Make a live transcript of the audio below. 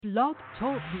Blog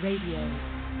Talk Radio.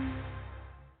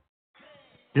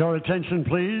 Your attention,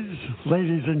 please,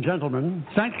 ladies and gentlemen.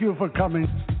 Thank you for coming.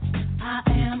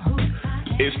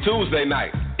 It's Tuesday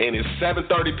night, and it's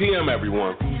 7:30 p.m.,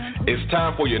 everyone. It's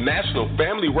time for your national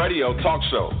family radio talk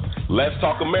show, Let's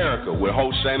Talk America, with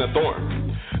host Shana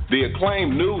Thornton. The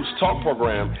acclaimed news talk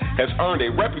program has earned a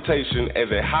reputation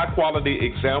as a high-quality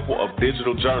example of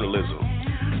digital journalism.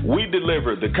 We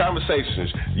deliver the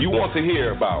conversations you want to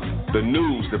hear about, the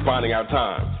news defining our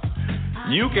time.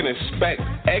 You can expect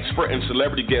expert and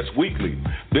celebrity guests weekly.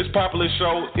 This popular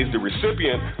show is the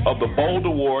recipient of the Bold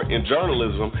Award in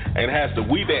Journalism and has the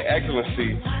We Their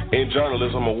Excellency in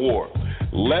Journalism Award.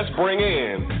 Let's bring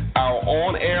in our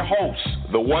on-air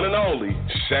host, the one and only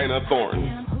Shana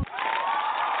Thornton.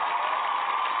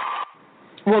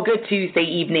 Well, good Tuesday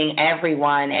evening,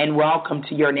 everyone, and welcome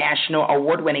to your national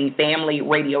award-winning family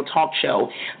radio talk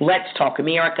show, Let's Talk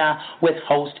America, with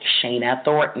host Shana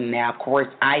Thornton. Now, of course,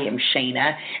 I am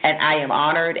Shana, and I am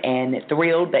honored and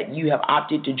thrilled that you have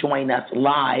opted to join us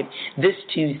live this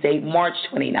Tuesday, March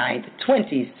 29th,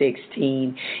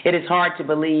 2016. It is hard to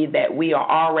believe that we are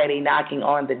already knocking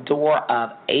on the door of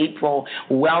April.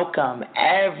 Welcome,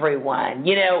 everyone.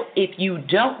 You know, if you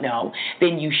don't know,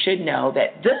 then you should know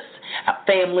that this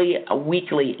Family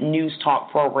Weekly News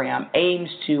Talk program aims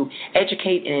to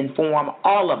educate and inform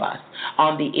all of us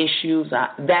on the issues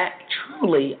that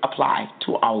truly apply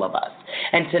to all of us.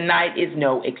 And tonight is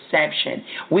no exception.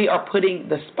 We are putting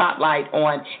the spotlight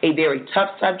on a very tough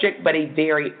subject, but a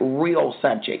very real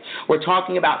subject. We're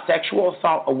talking about sexual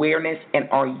assault awareness in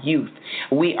our youth.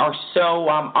 We are so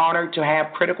honored to have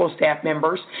critical staff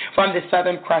members from the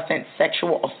Southern Crescent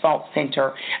Sexual Assault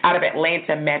Center out of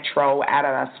Atlanta Metro, out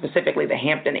of specifically the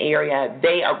Hampton area.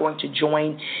 They are going to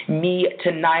join me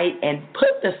tonight and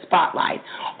put the spotlight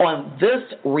on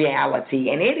this reality.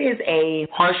 And it is a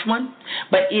harsh one,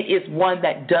 but it is one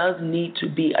that does need to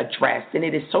be addressed. And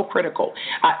it is so critical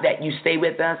that you stay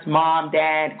with us, mom,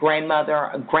 dad,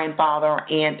 grandmother, grandfather,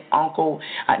 aunt, uncle,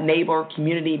 neighbor,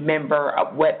 community member,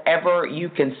 whatever you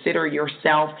consider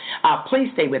yourself. Please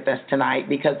stay with us tonight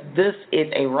because this is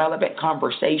a relevant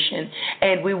conversation.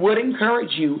 And we would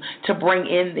encourage you to bring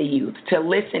in the youth, to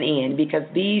listen in, because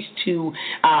these two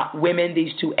women,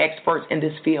 these two experts in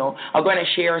this field are going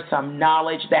to share some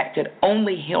knowledge that could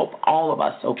only help all of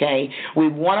us, okay? We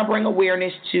want to bring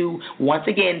awareness to, once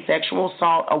again, sexual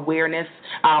assault awareness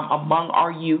among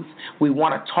our youth. We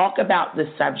want to talk about this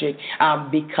subject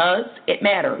because it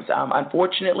matters.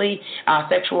 Unfortunately,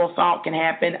 sexual assault can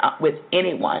happen with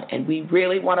anyone, and we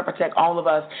really want to protect all of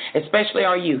us, especially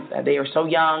our youth. They are so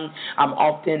young.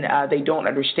 Often they don't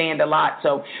understand a lot.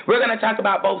 So we're going to talk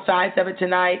about both sides of it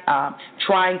tonight,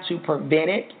 trying to prevent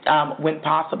it when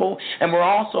possible, and we'll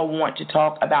also want to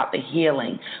talk about the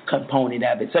healing component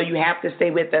of it. So you have to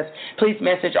stay with us. Please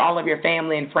message all of your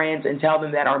family and friends and tell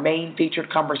them that our main featured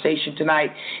conversation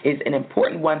tonight is an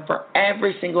important one for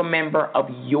every single member of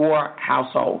your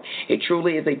household. It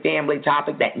truly is a family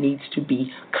topic that needs to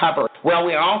be covered. Well,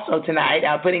 we are also tonight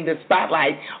putting the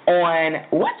spotlight on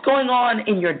what's going on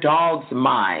in your dog's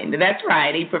mind. That's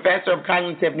right. A professor of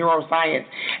cognitive neuroscience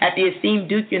at the esteemed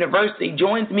Duke University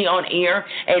joins me on air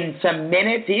in some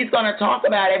minutes. He's going to talk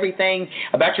about everything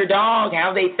about your dog,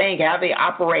 how they think, how they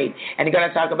operate, and he's going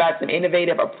to talk about some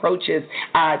innovative approaches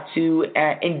to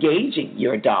engaging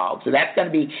your dog. So that's going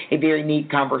to be a very neat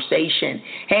conversation.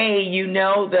 Hey, you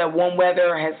know the warm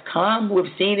weather has come.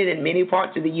 We've seen it in many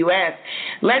parts of the U.S.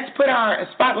 Let's put our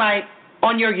spotlight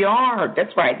on your yard.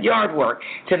 That's right, yard work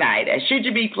tonight. Should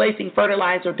you be placing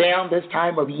fertilizer down this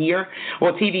time of year?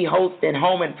 Well, TV host and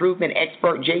home improvement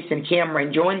expert Jason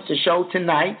Cameron joins the show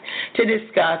tonight to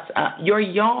discuss your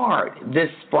yard this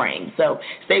spring. So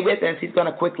stay with us. He's going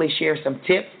to quickly share some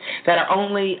tips that are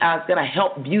only going to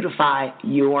help beautify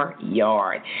your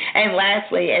yard. And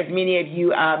lastly, as many of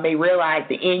you may realize,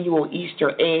 the annual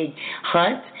Easter egg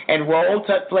hunt and roll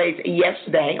took place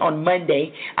yesterday on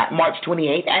Monday, March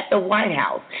 28th at the White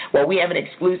House. Well, we have an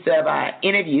exclusive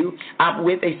interview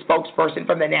with a spokesperson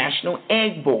from the National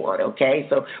Egg Board, okay?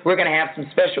 So we're going to have some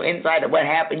special insight of what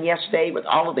happened yesterday with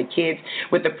all of the kids,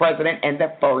 with the president and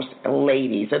the first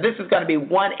lady. So this is going to be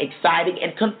one exciting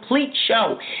and complete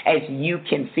show, as you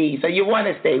can see. So you want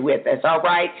to stay with us, all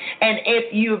right? And if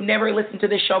you've never listened to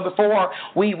this show before,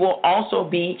 we will also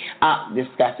be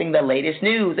discussing the latest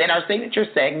news in our signature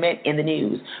segment in the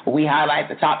news. We highlight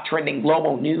the top trending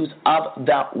global news of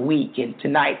the week. And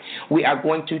tonight we are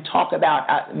going to talk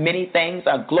about many things,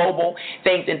 global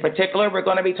things in particular. We're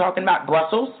going to be talking about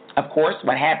Brussels. of course,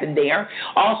 what happened there.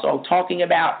 Also talking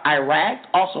about Iraq,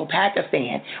 also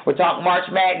Pakistan. We're talking March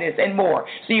Madness and more.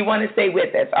 So you want to stay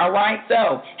with us, all right?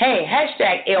 So, hey,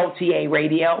 hashtag LTA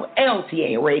Radio,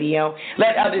 LTA Radio.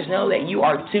 Let others know that you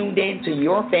are tuned in to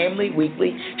your Family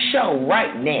Weekly show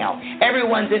right now.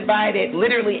 Everyone's invited,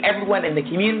 literally everyone in the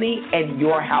community and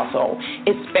your household,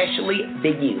 especially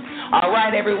the youth. All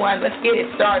right, everyone, let's get it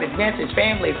started. Message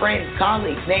family, friends,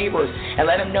 colleagues, neighbors, and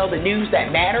let them know the news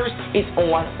that matters is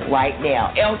on right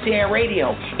now. LTA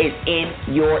Radio is in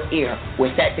your ear.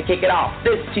 We're set to kick it off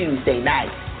this Tuesday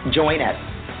night. Join us.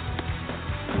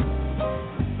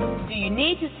 Do you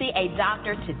need to see a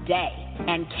doctor today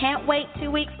and can't wait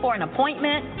 2 weeks for an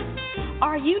appointment?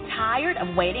 Are you tired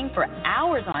of waiting for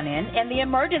hours on end in the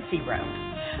emergency room?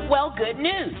 Well, good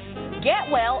news. Get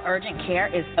Well Urgent Care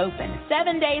is open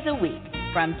 7 days a week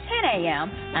from 10 a.m.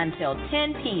 until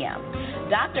 10 p.m.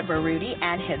 Dr. Baruti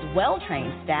and his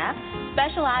well-trained staff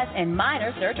specialize in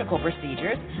minor surgical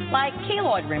procedures like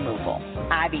keloid removal,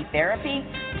 IV therapy,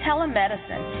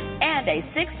 telemedicine, and a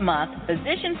 6-month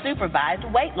physician-supervised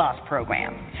weight loss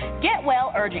program. Get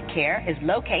Well Urgent Care is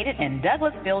located in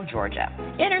Douglasville, Georgia,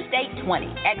 Interstate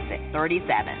 20, exit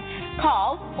 37.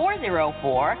 Call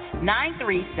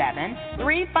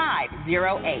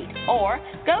 404-937-3508 or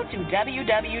go to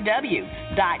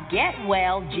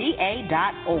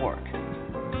www.getwellga.org.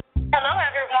 Hello,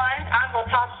 everyone. I'm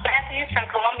Latasha Matthews from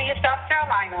Columbia, South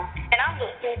Carolina, and I'm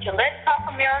listening to Let's Talk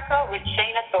America with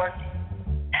Shana Thornton.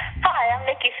 Hi, I'm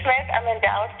Nikki Smith. I'm in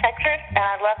Dallas, Texas, and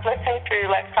I love listening to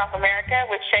Let's Talk America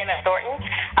with Shana Thornton.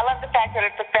 I love the fact that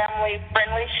it's a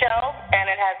family-friendly show, and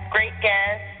it has great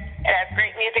guests. It has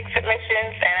great music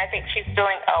submissions, and I think she's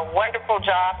doing a wonderful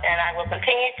job, and I will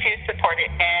continue to support it,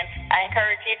 and I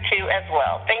encourage you to as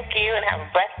well. Thank you, and have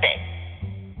a blessed day.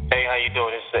 Hey, how you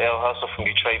doing? This is El Hustle from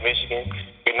Detroit, Michigan.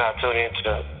 You're now tuning into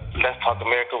the Let's Talk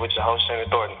America with your host, Shana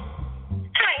Thornton.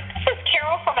 Hi, this is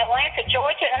Carol from Atlanta,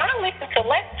 Georgia, and I listen to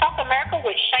Let's Talk America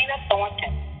with Shana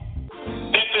Thornton.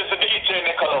 This is the DJ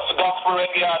Nicholas, the gospel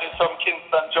reggae artist from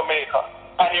Kingston, Jamaica,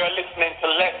 and you're listening to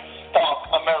Let's Talk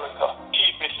America.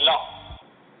 Keep it locked.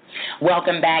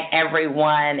 Welcome back,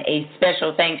 everyone. A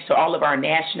special thanks to all of our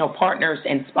national partners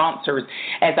and sponsors.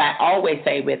 As I always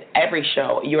say with every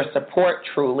show, your support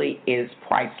truly is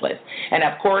priceless. And,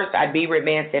 of course, I'd be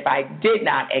remiss if I did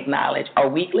not acknowledge our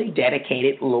weekly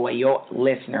dedicated, loyal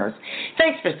listeners.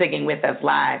 Thanks for sticking with us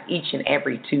live each and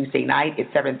every Tuesday night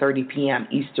at 7:30 p.m.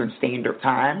 Eastern Standard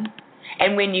Time.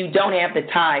 And when you don't have the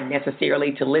time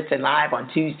necessarily to listen live on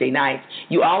Tuesday nights,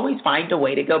 you always find a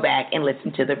way to go back and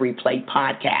listen to the replay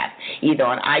podcast, either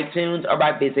on iTunes or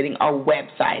by visiting our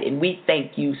website. And we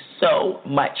thank you so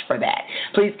much for that.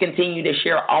 Please continue to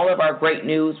share all of our great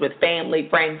news with family,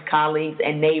 friends, colleagues,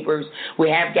 and neighbors. We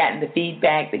have gotten the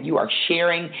feedback that you are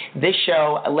sharing this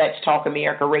show, Let's Talk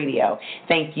America Radio.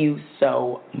 Thank you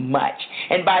so much.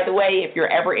 And by the way, if you're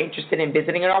ever interested in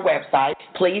visiting our website,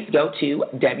 please go to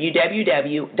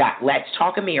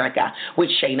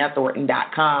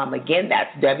www.letstalkamerica.com. Again,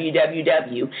 that's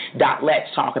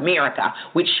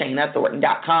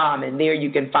www.letstalkamerica.com. And there you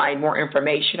can find more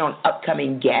information on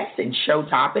upcoming guests and show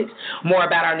topics, more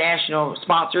about our national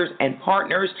sponsors and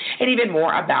partners, and even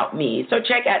more about me. So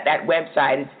check out that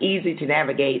website. It's easy to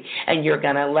navigate, and you're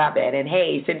going to love it. And,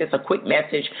 hey, send us a quick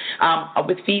message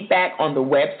with feedback on the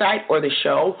website or the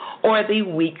show or the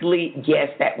weekly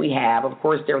guests that we have. Of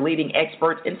course, they're leading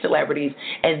experts and celebrities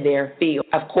in their field.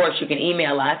 Of course, you can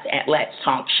email us at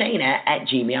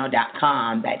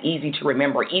letstalkshana@gmail.com. That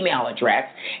easy-to-remember email address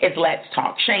is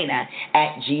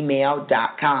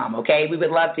letstalkshana@gmail.com, okay? We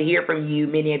would love to hear from you.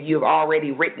 Many of you have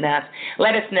already written us.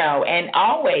 Let us know, and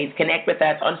always connect with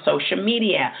us on social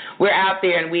media. We're out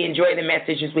there, and we enjoy the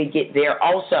messages we get there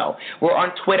also. We're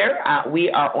on Twitter.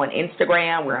 We are on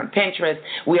Instagram. We're on Pinterest.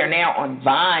 We are now on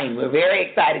Vine. We're very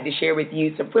excited to share with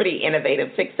you some pretty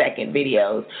innovative 6-second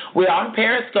videos. We're on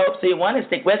Periscope, so you want to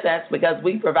stick with us because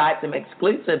we provide some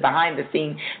exclusive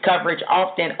behind-the-scenes coverage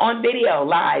often on video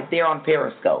live there on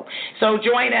Periscope. So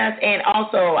join us. And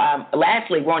also,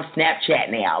 lastly, we're on Snapchat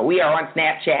now. We are on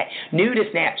Snapchat, new to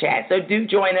Snapchat, so do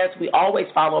join us. We always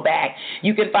follow back.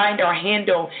 You can find our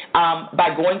handle by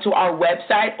going to our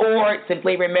website or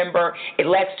simply remember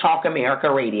Let's Talk America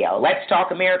Radio. Let's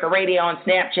Talk America Radio on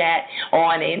Snapchat,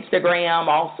 on Instagram,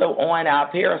 also on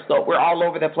Periscope. We're all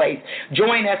over the place.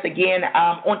 Join us again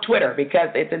on Twitter because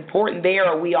it's important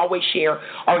there. We always share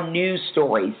our news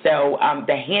stories. So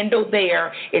the handle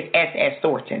there is SS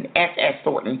Thornton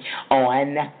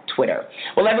on Twitter.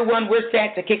 Well, everyone, we're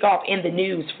set to kick off in the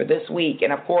news for this week.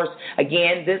 And, of course,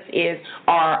 again, this is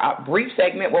our brief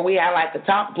segment where we highlight the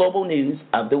top global news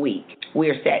of the week. We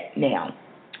are set now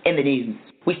in the news.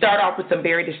 We start off with some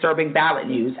very disturbing ballot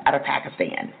news out of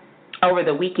Pakistan. Over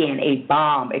the weekend, a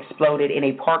bomb exploded in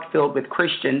a park filled with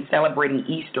Christians celebrating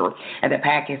Easter in the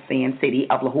Pakistan city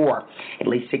of Lahore. At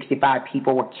least 65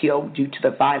 people were killed due to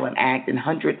the violent act, and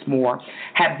hundreds more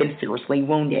have been seriously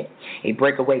wounded. A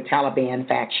breakaway Taliban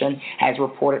faction has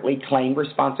reportedly claimed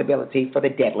responsibility for the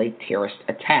deadly terrorist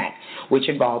attack, which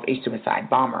involved a suicide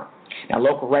bomber. Now,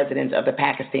 local residents of the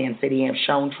Pakistan city have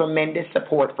shown tremendous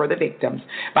support for the victims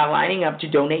by lining up to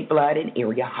donate blood in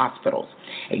area hospitals.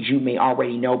 As you may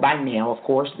already know by now, of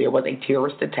course, there was a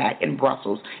terrorist attack in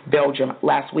Brussels, Belgium,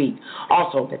 last week,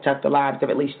 also that took the lives of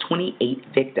at least 28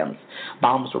 victims.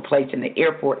 Bombs were placed in the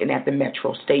airport and at the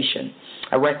metro station.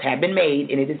 Arrests have been made,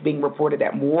 and it is being reported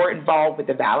that more involved with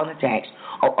the violent attacks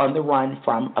are on the run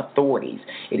from authorities.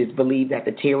 It is believed that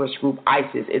the terrorist group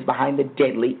ISIS is behind the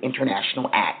deadly international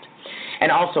act.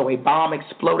 And also, a bomb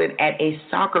exploded at a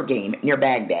soccer game near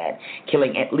Baghdad,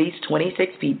 killing at least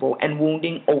 26 people and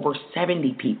wounding over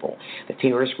 70 people. The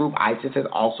terrorist group ISIS has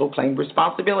also claimed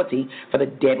responsibility for the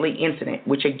deadly incident,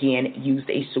 which again used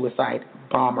a suicide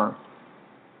bomber.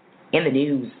 In the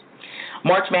news,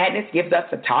 March Madness gives us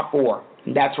the top four.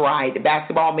 That's right, the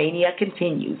basketball mania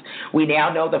continues. We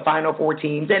now know the Final Four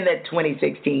teams in the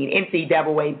 2016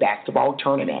 NCAA basketball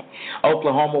tournament.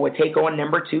 Oklahoma will take on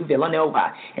number 2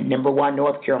 Villanova, and number 1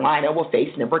 North Carolina will face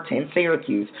number 10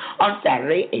 Syracuse on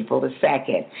Saturday, April the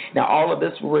 2nd. Now, all of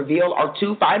this will reveal our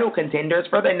 2 final contenders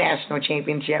for the national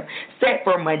championship set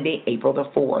for Monday, April the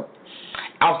 4th.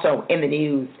 Also in the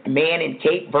news, a man in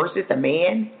cape versus a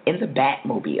man in the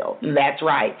Batmobile. That's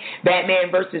right,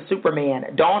 Batman versus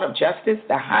Superman, Dawn of Justice,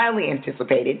 the highly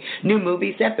anticipated new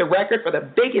movie, set the record for the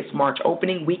biggest March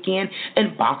opening weekend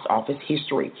in box office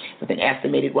history, with an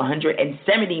estimated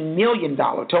 $170 million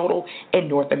total in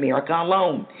North America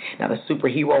alone. Now, the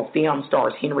superhero film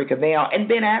stars Henry Cavill and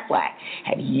Ben Affleck.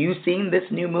 Have you seen this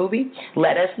new movie?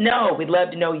 Let us know. We'd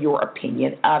love to know your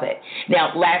opinion of it.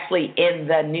 Now, lastly, in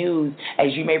the news,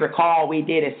 as you may recall, we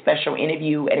did a special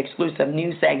interview, an exclusive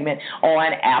news segment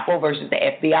on Apple versus the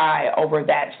FBI over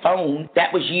that phone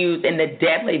that was used in the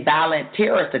deadly violent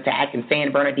terrorist attack in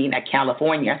San Bernardino,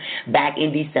 California, back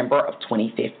in December of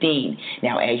 2015.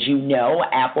 Now, as you know,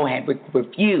 Apple had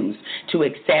refused to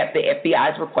accept the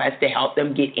FBI's request to help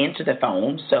them get into the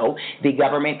phone so the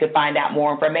government could find out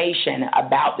more information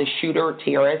about the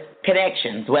shooter-terrorist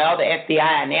connections. Well, the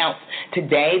FBI announced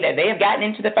today that they have gotten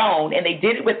into the phone, and they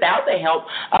did it without the help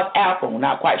of Apple.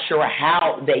 Not quite sure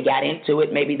how they got into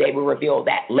it. Maybe they will reveal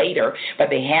that later, but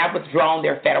they have withdrawn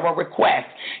their federal request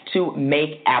to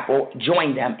make Apple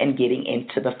join them in getting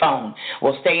into the phone.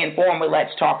 We'll stay informed with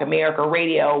Let's Talk America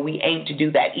Radio. We aim to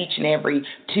do that each and every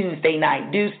Tuesday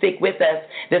night. Do stick with us.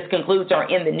 This concludes our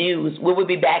In the News. We will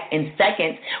be back in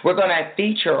seconds. We're going to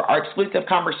feature our exclusive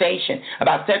conversation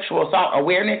about sexual assault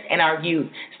awareness and our youth.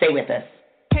 Stay with us.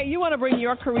 Hey, you want to bring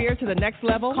your career to the next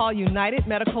level? Call United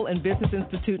Medical and Business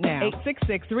Institute now.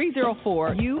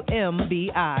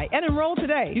 866-304-UMBI and enroll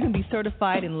today. You can be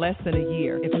certified in less than a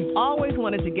year. If you've always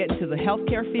wanted to get into the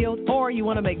healthcare field or you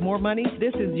want to make more money,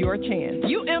 this is your chance.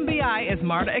 UMBI is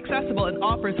MARTA accessible and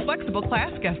offers flexible class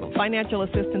schedules. Financial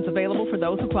assistance available for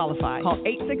those who qualify. Call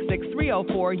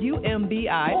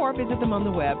 866-304-UMBI or visit them on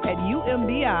the web at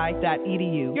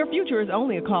umbi.edu. Your future is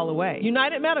only a call away.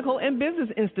 United Medical and Business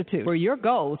Institute, where your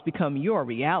goals become your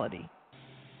reality.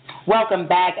 Welcome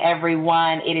back,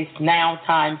 everyone. It is now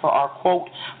time for our quote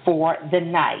for the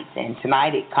night. And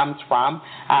tonight it comes from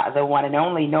the one and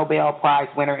only Nobel Prize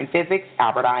winner in physics,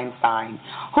 Albert Einstein,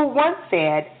 who once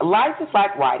said, "Life is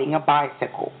like riding a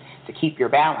bicycle. To keep your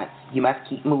balance, you must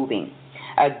keep moving."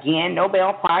 Again,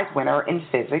 Nobel Prize winner in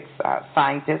physics,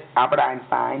 scientist Albert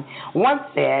Einstein, once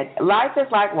said, "Life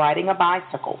is like riding a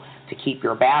bicycle. To keep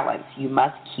your balance, you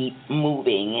must keep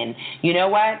moving." And you know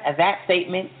what? That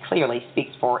statement clearly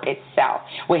speaks for itself.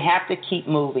 We have to keep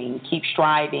moving, keep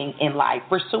striving in life,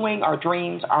 pursuing our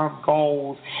dreams, our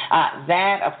goals.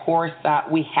 That, of course,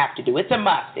 we have to do. It's a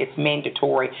must. It's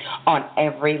mandatory on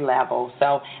every level.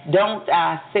 So don't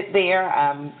sit there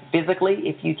physically.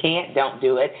 If you can't, don't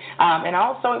do it. And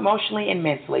also emotionally and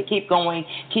mentally. Keep going.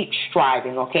 Keep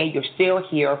striving, okay? You're still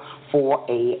here for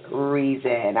a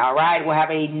reason. All right, we'll have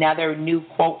another new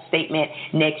quote statement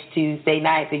next Tuesday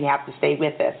night, so you have to stay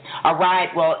with us. All right,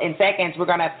 well, in seconds, we're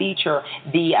going to feature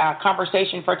the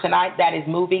conversation for tonight that is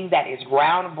moving, that is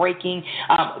groundbreaking,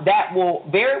 that will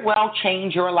very well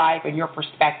change your life and your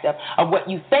perspective of what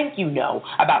you think you know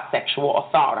about sexual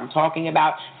assault. I'm talking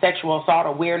about sexual assault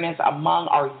awareness among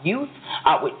our youth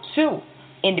with two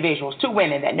individuals, two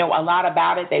women that know a lot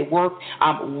about it. They work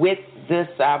with this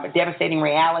devastating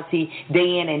reality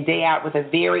day in and day out with a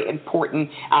very important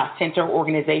center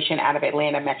organization out of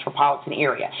Atlanta metropolitan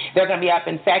area. They're going to be up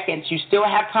in seconds. You still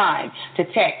have time to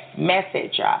text,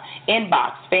 message,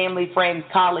 inbox, family, friends,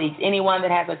 colleagues, anyone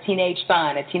that has a teenage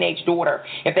son, a teenage daughter,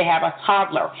 if they have a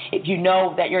toddler, if you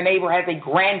know that your neighbor has a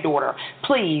granddaughter,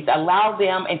 please allow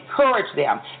them, encourage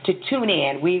them to tune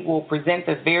in. We will present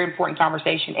this very important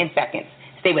conversation in seconds.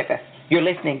 Stay with us. You're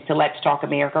listening to Let's Talk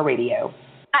America Radio.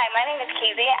 Hi, my name is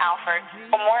Kezia Alford.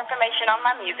 For more information on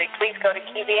my music, please go to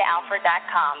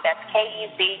KeziaAlford.com. That's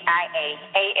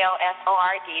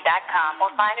KeziaAlford.com,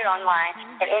 or find it online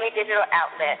at any digital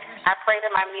outlet. I pray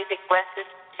that my music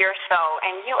blesses your soul.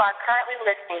 And you are currently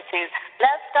listening to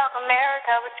Let's Talk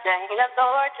America with Shayna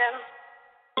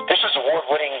Thornton. This is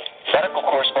award-winning medical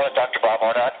correspondent Dr. Bob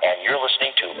Arnott, and you're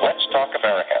listening to Let's Talk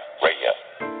America Radio.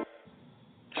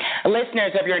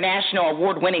 Listeners of your national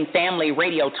award-winning family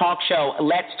radio talk show,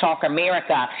 Let's Talk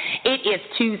America, it is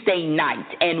Tuesday night,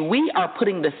 and we are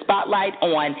putting the spotlight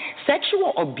on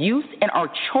sexual abuse in our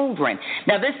children.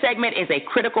 Now, this segment is a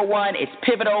critical one. It's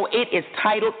pivotal. It is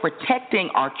titled Protecting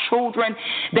Our Children.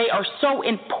 They are so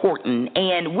important,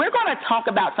 and we're going to talk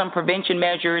about some prevention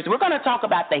measures. We're going to talk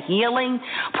about the healing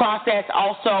process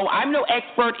also. I'm no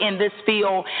expert in this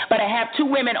field, but I have two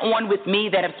women on with me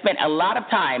that have spent a lot of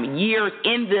time, years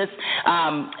in this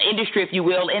industry, if you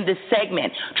will, in this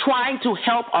segment, trying to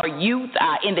help our youth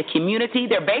in the community.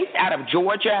 They're based out of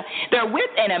Georgia. They're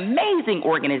with an amazing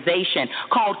organization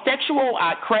called the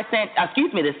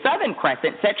Southern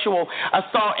Crescent Sexual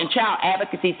Assault and Child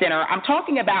Advocacy Center. I'm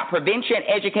talking about prevention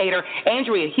educator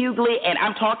Andrea Hughley, and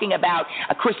I'm talking about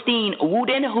Christine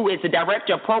Wooden, who is the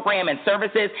Director of Program and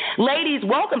Services. Ladies,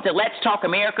 welcome to Let's Talk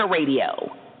America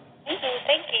Radio. Thank you.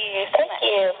 Thank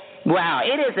you. Wow,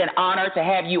 it is an honor to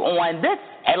have you on. This,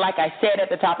 and like I said at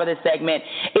the top of this segment,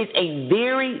 is a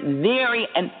very, very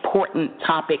important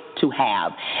topic to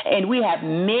have. And we have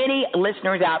many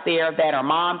listeners out there that are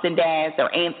moms and dads,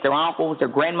 their aunts, their uncles, their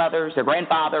grandmothers, their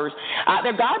grandfathers,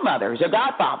 their godmothers, their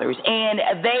godfathers. And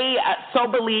they so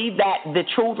believe that the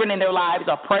children in their lives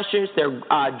are precious, they're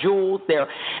jewels, they're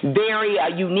very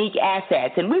unique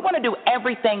assets. And we want to do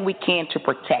everything we can to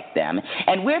protect them.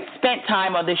 And we've spent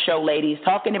time on this show, ladies,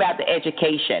 talking about the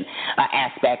education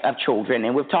aspect of children.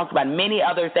 And we've talked about many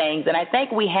other things. And I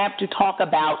think we have to talk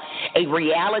about a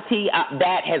reality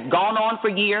that has gone on for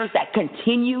years, that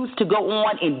continues to go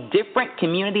on in different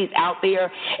communities out there.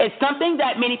 It's something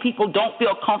that many people don't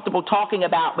feel comfortable talking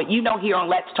about. But you know, here on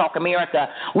Let's Talk America,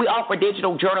 we offer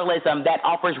digital journalism that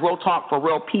offers real talk for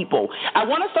real people. I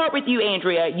want to start with you,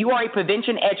 Andrea. You are a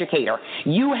prevention educator.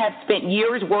 You have spent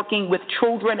years working with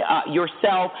children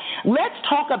yourself. Let's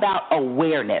talk about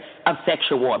awareness of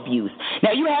sexual abuse.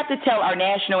 Now, you have to tell our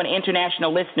national and international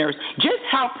listeners just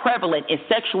how prevalent is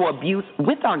sexual abuse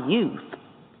with our youth.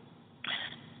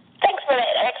 Thanks for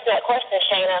that excellent question,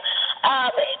 Shayna.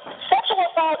 Sexual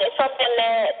assault is something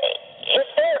that is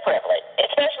very prevalent,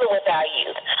 especially with our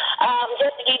youth.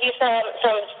 Just to give you some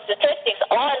statistics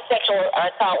on sexual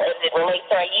assault as it relates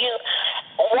to our youth,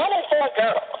 1 in 4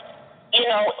 girls,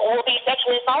 will be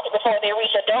sexually assaulted before they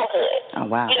reach adulthood.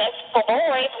 Oh, wow. For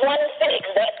boys, 1 in 6.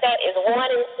 That is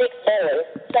 1 in 6 boys.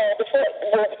 So before,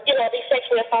 be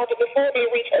sexually assaulted before they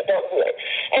reach adulthood.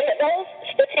 And those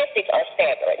statistics are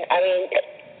staggering. I mean,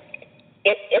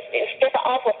 it's just an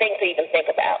awful thing to even think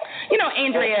about.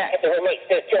 Andrea, as it relates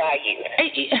to our youth.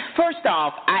 First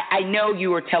off, I know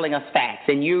you are telling us facts,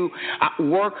 and you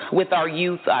work with our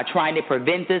youth trying to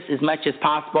prevent this as much as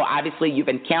possible. Obviously, you've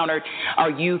encountered our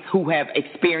youth who have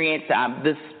experienced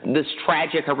this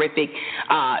tragic, horrific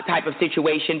type of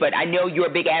situation, but I know you're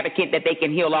a big advocate that they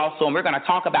can heal also, and we're going to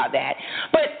talk about that.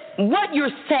 But what you're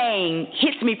saying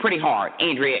hits me pretty hard,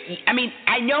 Andrea. I mean,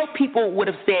 I know people would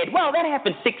have said, well, that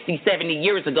happened 60, 70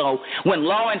 years ago when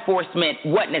law enforcement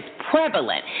wasn't as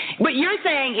prevalent. But you're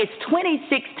saying it's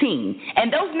 2016,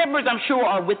 and those numbers, I'm sure,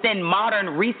 are within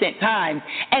modern, recent times,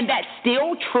 and that's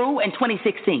still true in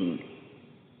 2016?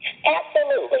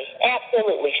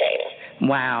 Absolutely, Shayna.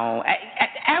 Wow.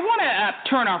 I want to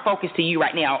turn our focus to you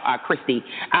right now, Christy.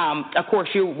 Of course,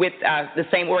 you're with the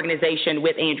same organization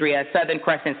with Andrea, Southern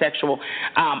Crescent Sexual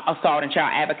Assault and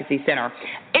Child Advocacy Center.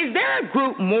 Is there a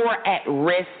group more at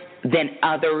risk than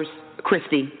others,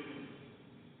 Christy?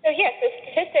 So, yes, the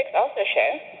statistics also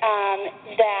show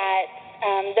that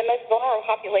the most vulnerable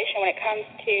population when it comes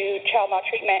to child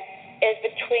maltreatment is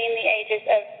between the ages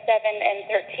of 7 and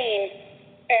 13.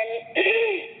 And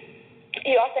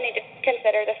you also need to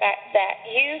consider the fact that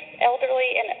youth,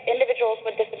 elderly, and individuals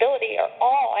with disability are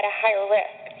all at a higher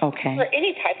risk for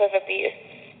any type of abuse.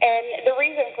 And the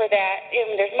reason for that,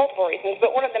 there's multiple reasons,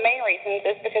 but one of the main reasons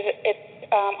is because it's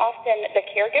often the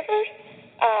caregivers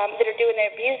that are doing the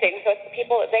abusing, so it's the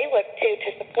people that they look to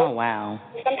support. Oh, wow.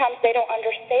 Sometimes they don't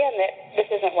understand that this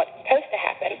isn't what's supposed to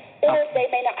happen, or they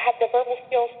may not have the verbal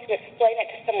skills to explain it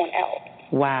to someone else.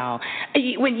 Wow.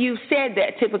 When you said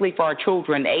that typically for our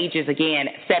children, ages, again,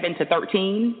 7 to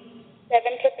 13? 7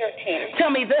 to 13.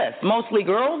 Tell me this, mostly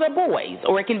girls or boys,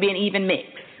 or it can be an even mix?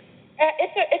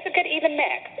 It's a good even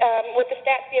mix. With the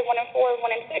stats being 1 in 4 and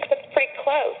 1 in 6, that's pretty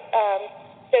close.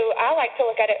 So I like to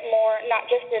look at it more not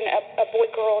just in a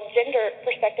boy-girl gender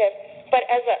perspective, but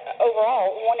as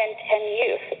overall 1 in 10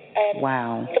 youth.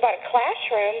 Wow. Think about a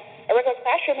classroom. A regular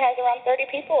classroom has around 30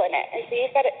 people in it, and so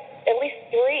you've got at least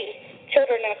 3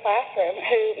 children in a classroom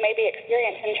who may be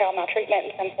experiencing child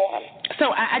maltreatment in some form.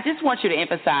 So I just want you to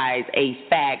emphasize a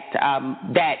fact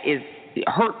that is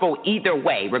hurtful either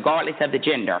way, regardless of the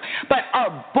gender. But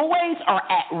our boys are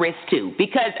at risk too,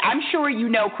 because I'm sure you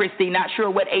know, Christy, not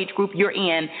sure what age group you're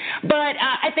in, but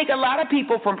I think a lot of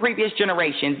people from previous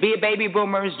generations, be it baby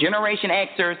boomers, Generation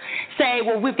Xers, say,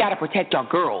 well, we've got to protect our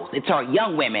girls. It's our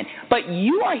young women. But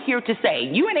you are here to say,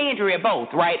 you and Andrea both,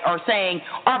 right, are saying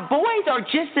our boys are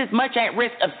just as much at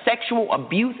risk of sexual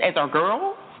abuse as our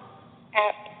girls?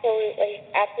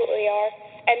 Absolutely are.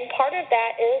 And part of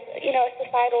that is, a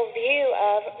societal view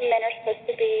of men are supposed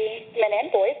to be, men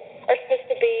and boys, are supposed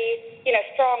to be,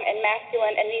 strong and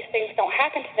masculine, and these things don't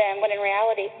happen to them, when in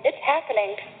reality, it's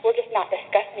happening. We're just not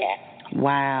discussing it.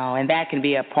 Wow, and that can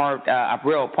be a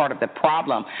real part of the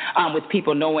problem with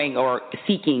people knowing or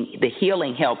seeking the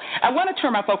healing help. I want to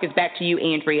turn my focus back to you,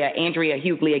 Andrea. Andrea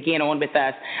Hughley, again, on with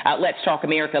us, Let's Talk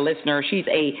America listener. She's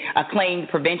a acclaimed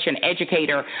prevention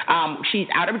educator. She's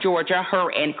out of Georgia. Her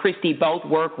and Christy both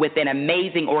work with an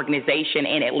amazing organization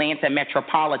in Atlanta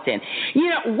Metropolitan.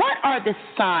 What are the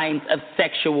signs of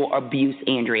sexual abuse,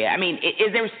 Andrea? I mean,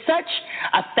 is there such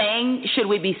a thing? Should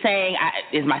we be saying,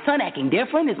 is my son acting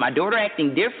different? Is my daughter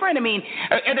acting different? I mean,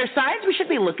 are there signs we should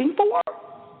be looking for?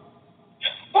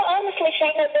 Well, honestly,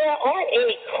 Shayna, there aren't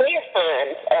any clear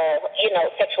signs of,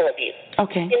 sexual abuse.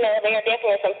 Okay. There are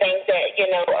definitely some things that,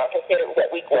 are considered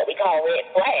what we call red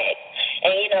flags.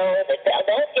 And,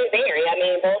 those can vary. I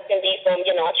mean, those can be from,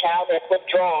 a child that's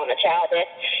withdrawn, a child that's,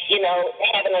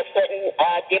 having a sudden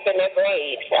dip in their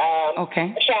grades.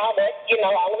 Okay. A child that's,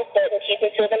 all of a sudden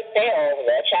keeping to themselves.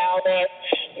 A child that's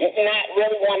not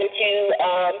really wanting to,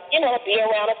 be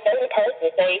around a certain person,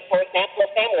 say, for example, a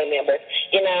family member.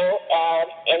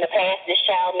 In the past, this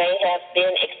child may have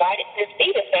been excited to see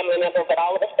this family member, but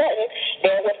all of a sudden,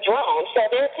 they're withdrawn. So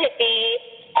there could be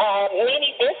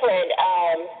many different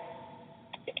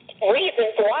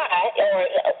reasons why,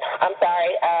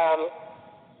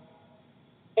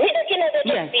 there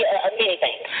could be many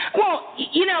things. Well,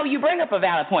 you bring up a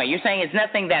valid point. You're saying it's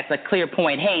nothing that's a clear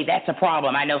point. Hey, that's a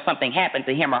problem. I know something happened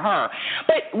to him or her.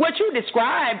 But what you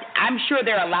described, I'm sure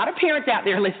there are a lot of parents out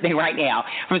there listening right now,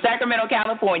 from Sacramento,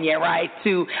 California, right,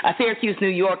 to Syracuse, New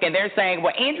York, and they're saying,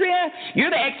 well, Andrea, you're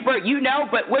the expert,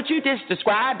 but what you just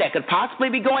described that could possibly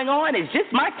be going on is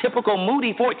just my typical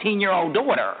moody 14-year-old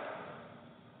daughter.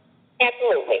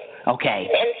 Absolutely. Okay.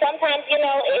 And sometimes,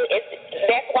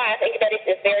 that's why I think that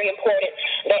it's very important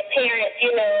that parents,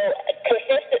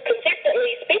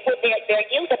 consistently speak with their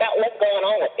youth about what's going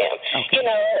on with them. Okay.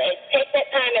 And take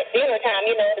that time at dinner time,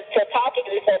 to talk to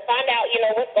them, to find out,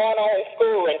 what's going on in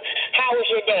school and how was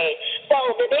your day. So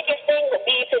the biggest thing would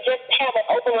be to just have an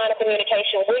open line of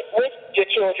communication with your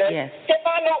children to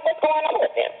find out what's going on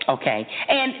with them. Okay.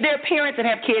 And there are parents that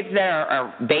have kids that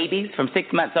are babies from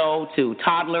 6 months old to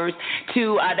toddlers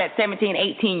to that 17,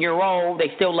 18-year-old.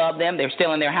 They still love them. They're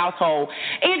still in their household.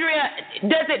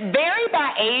 Andrea, does it vary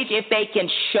by age if they can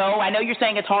show? I know you're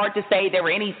saying it's hard to say there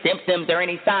were any symptoms or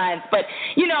any signs, but,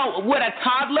 would a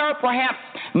toddler perhaps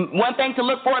one thing to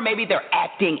look for, maybe they're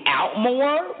acting out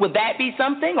more? Would that be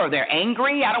something? Or they're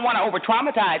angry? I don't want to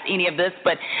over-traumatize any of this,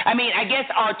 but, I guess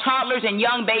our toddlers and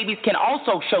young babies can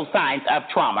also show signs of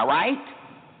trauma, right?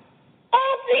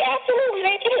 Absolutely,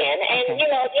 they can. And, again,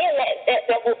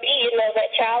 that will be,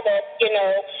 that child that,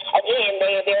 again,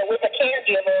 they're with a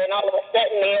caregiver and all of a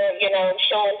sudden they're,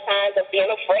 showing signs of being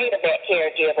afraid of that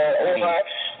caregiver or,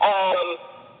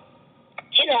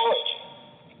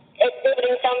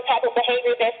 exhibiting some type of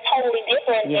behavior that's totally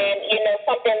different than,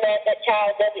 something that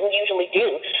child doesn't usually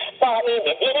do. So,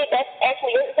 that's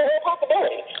actually a real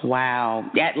possibility. Wow.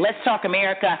 Let's Talk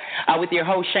America with your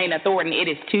host, Shana Thornton. It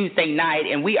is Tuesday night,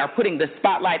 and we are putting the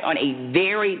spotlight on a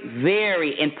very,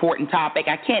 very important topic.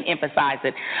 I can't emphasize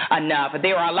it enough.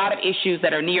 There are a lot of issues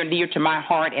that are near and dear to my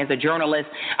heart as a journalist,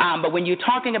 but when you're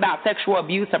talking about sexual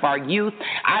abuse of our youth,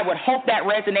 I would hope that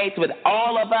resonates with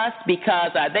all of us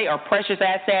because they are precious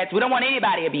assets. We don't want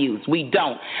anybody abused. We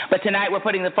don't. But tonight we're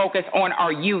putting the focus on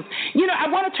our youth. You know, I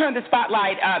want to turn the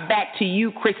spotlight back to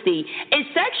you, Christy. Is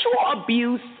sexual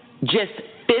abuse just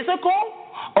physical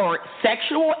or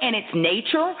sexual in its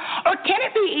nature, or can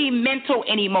it be mental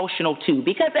and emotional too?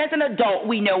 Because as an adult,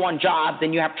 we know on jobs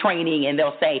and you have training and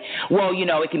they'll say, well, you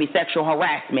know, it can be sexual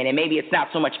harassment and maybe it's not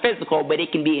so much physical, but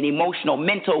it can be an emotional,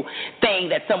 mental thing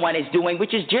that someone is doing,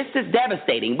 which is just as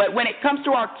devastating. But when it comes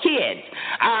to our kids,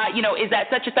 you know, is that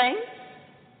such a thing?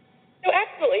 So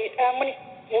absolutely.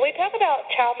 When we talk about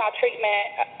child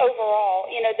maltreatment overall,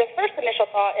 you know, the first initial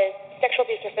thought is sexual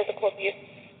abuse or physical abuse.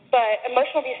 But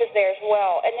emotional abuse is there as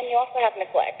well, and then you also have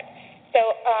neglect. So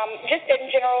just in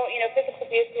general, you know, physical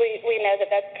abuse, we know that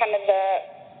that's kind of the,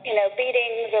 you know,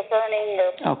 beatings or burning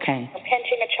or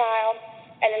pinching a child,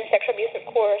 and then sexual abuse, of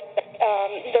course,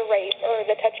 the rape or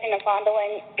the touching and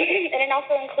fondling, and it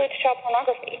also includes child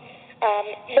pornography.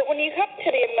 But when you come to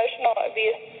the emotional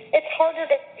abuse, it's harder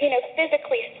to, you know,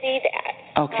 physically see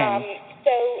that.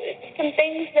 So some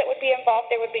things that would be involved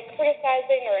there would be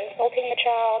criticizing or insulting the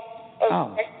child,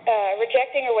 or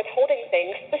rejecting or withholding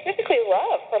things, specifically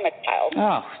love from a child.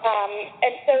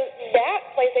 And so that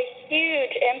plays a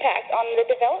huge impact on the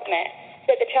development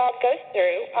that the child goes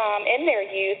through in their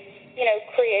youth, you know,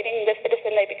 creating the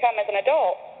citizen they become as an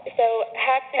adult. So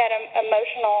have that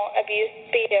emotional abuse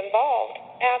be involved?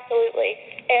 Absolutely.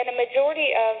 And a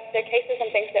majority of the cases and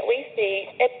things that we see,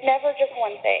 it's never just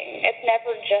one thing. It's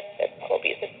never just physical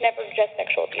abuse. It's never just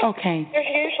sexual abuse.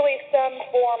 There's usually some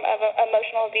form of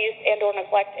emotional abuse and or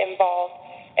neglect involved.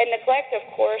 And neglect, of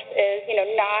course, is, you know,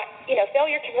 not, you know,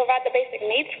 failure to provide the basic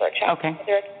needs for a child,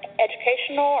 whether it's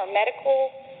educational or medical,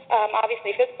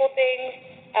 obviously physical things.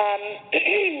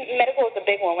 Medical is a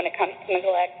big one when it comes to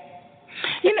neglect.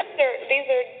 You know, these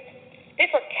are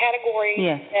different categories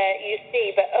that you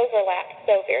see, but overlap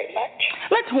so very much.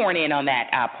 Let's horn in on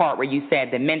that part where you said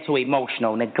the mental,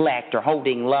 emotional, neglect, or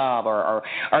holding love, or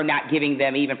not giving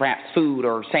them even perhaps food,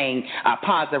 or saying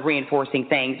positive reinforcing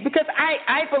things. Because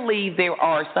I believe there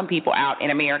are some people out in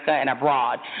America and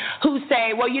abroad who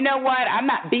say, well, you know what, I'm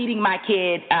not beating my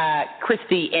kid,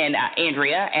 Christy and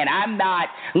Andrea, and I'm not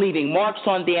leaving marks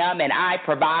on them, and I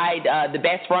provide the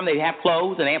best for them. They have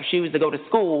clothes and they have shoes to go to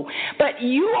school. But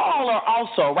you all are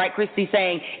also, right, Christy,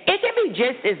 saying it can be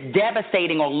just as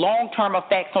devastating or long-term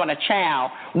effects on a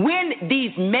child when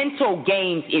these mental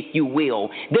games, if you will,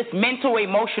 this mental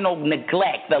emotional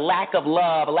neglect, the lack of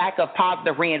love, lack of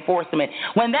positive reinforcement,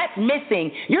 when that's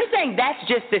missing, you're saying that's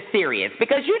just as serious.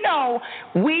 Because, you know,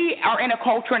 we are in a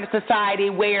culture and a society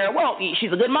where, well,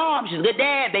 she's a good mom, she's a good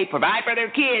dad, they provide for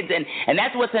their kids, and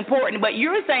that's what's important. But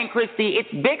you're saying, Christy,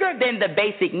 it's bigger than the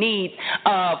basic needs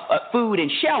of food and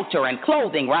shelter and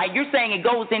clothing, right? You're saying it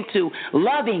goes into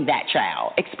loving that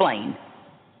child. Explain.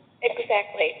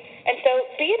 Exactly. And so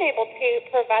being able to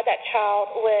provide that child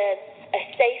with a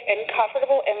safe and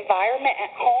comfortable environment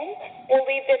at home will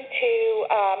lead them to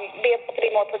be able to be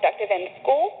more productive in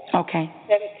school,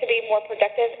 them to be more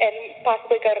productive and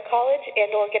possibly go to college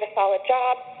and or get a solid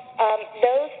job.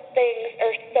 Those things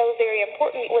are so very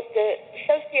important with the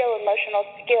socio-emotional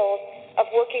skills of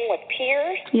working with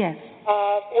peers,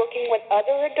 working with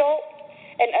other adults,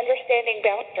 and understanding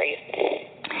boundaries.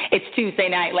 It's Tuesday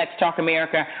night, Let's Talk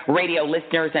America radio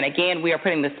listeners, and again, we are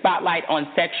putting the spotlight on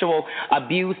sexual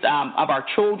abuse of our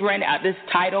children. This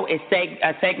title is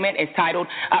segment is titled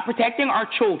Protecting Our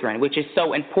Children, which is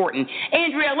so important.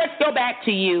 Andrea, let's go back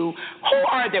to you. Who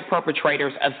are the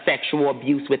perpetrators of sexual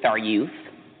abuse with our youth?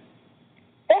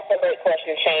 That's a great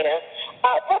question, Shana.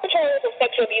 Perpetrators of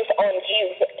sexual abuse on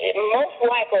youth, most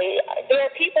likely, there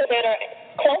are people that are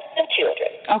close to children.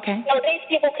 So these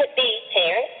people could be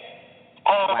parents.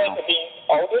 They could be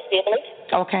older siblings.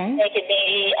 They could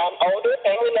be older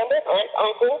family members, aunts,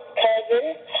 uncles,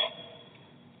 cousins,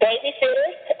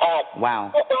 babysitters,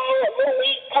 football, little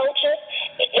league coaches,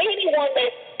 anyone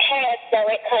that has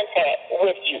direct contact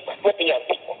with you, with the young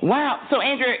people. Wow. So,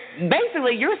 Andrew,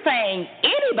 basically you're saying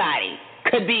anybody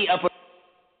could be a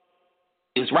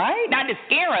right? Not to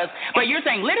scare us, but you're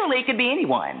saying literally it could be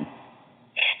anyone.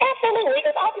 Absolutely,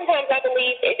 because oftentimes I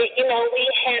believe that, you know, we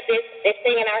have this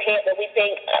thing in our head that we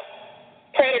think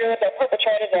predators or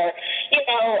perpetrators are, you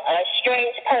know, a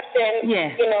strange person,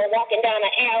 you know, walking down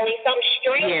an alley, some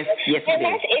stranger. Yes, and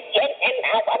that's it. And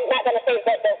I'm not going to say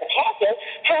that doesn't happen.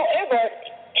 However,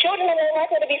 children are more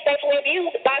likely to be sexually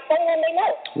abused by someone they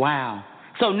know. Wow.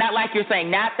 So not like you're saying,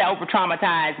 not the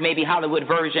over-traumatized, maybe Hollywood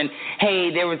version,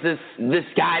 hey, there was this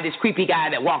guy, this creepy guy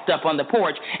that walked up on the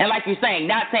porch. And like you're saying,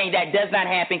 not saying that does not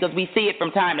happen because we see it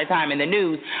from time to time in the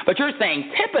news, but you're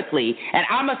saying typically, and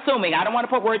I'm assuming, I don't want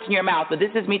to put words in your mouth, but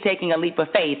this is me taking a leap of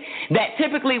faith, that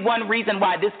typically one reason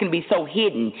why this can be so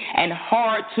hidden and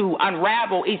hard to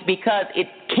unravel is because it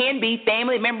can be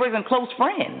family members and close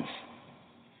friends.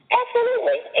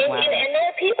 Absolutely. And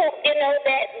there are people,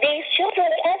 that these children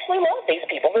actually love these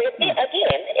people.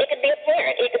 Again, it could be a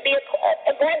parent. It could be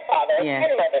a grandfather, a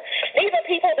grandmother. These are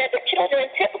people that the children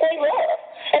typically love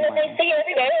and that they see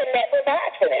every day and that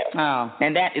provides for them. Oh,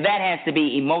 and that has to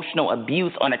be emotional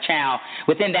abuse on a child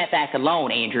within that fact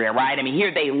alone, Andrea, right? I mean,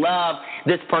 here they love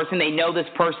this person. They know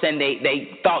this person.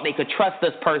 They thought they could trust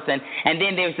this person. And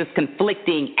then there's this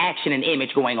conflicting action and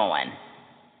image going on.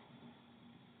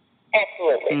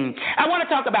 Absolutely. I want to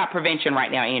talk about prevention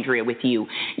right now, Andrea, with you.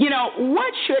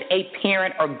 What should a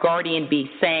parent or guardian be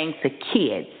saying to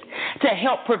kids to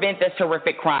help prevent this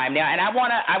horrific crime? Now, and I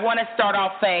want to start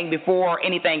off saying before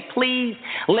anything, please,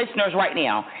 listeners right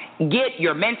now, get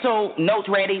your mental notes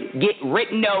ready, get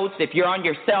written notes if you're on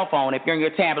your cell phone, if you're on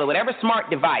your tablet, whatever smart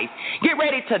device, get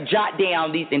ready to jot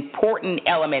down these important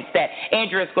elements that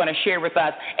Andrea is going to share with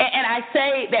us. And I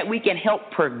say that we can help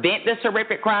prevent this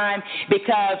horrific crime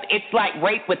because it's like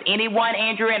rape with anyone,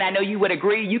 Andrea, and I know you would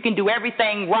agree. You can do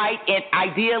everything right and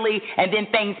ideally, and then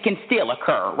things can still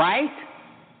occur, right?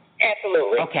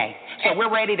 Absolutely. Okay, so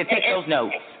we're ready to take those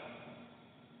notes.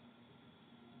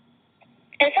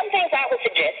 And some things I would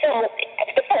suggest. So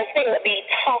the first thing would be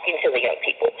talking to the young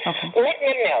people, letting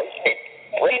them know that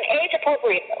in age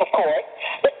appropriate, of course,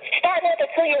 but starting with a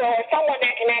 2-year-old, someone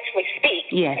that can actually speak,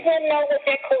 letting them know what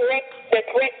the correct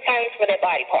terms for their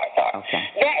body parts are. Okay.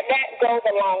 That goes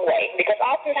a long way because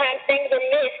oftentimes things are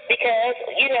missed because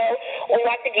we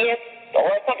like to give. Or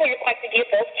some parents like to give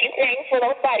those cute names for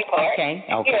those body parts. Okay.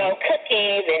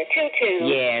 Cookies and tutus.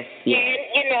 Yes.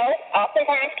 And,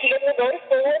 oftentimes kids will go to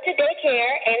school or to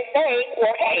daycare and say,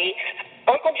 well, hey,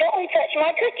 Uncle Joey touched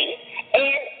my cookie.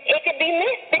 And it could be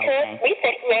missed because we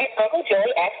think that Uncle Joey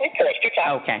actually touched your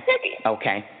child's cookie.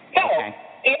 Okay. So,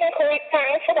 giving correct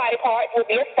terms for body parts would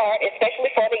be a start, especially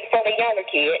for the younger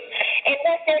kids. And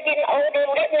once they're getting older,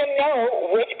 letting them know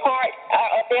which parts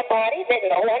of their body that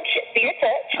no one should see or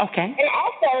touch. Okay. And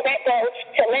also that goes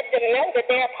to let them know that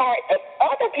there are parts of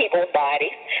other people's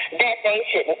bodies that they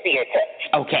shouldn't see or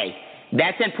touch. Okay.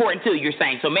 That's important, too, you're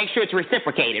saying. So make sure it's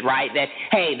reciprocated, right? That,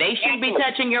 hey, they should be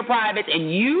touching your privates,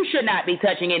 and you should not be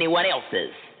touching anyone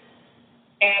else's.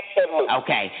 Absolutely.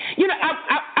 Okay.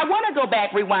 I want to go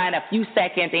back, rewind a few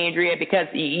seconds, Andrea, because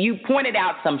you pointed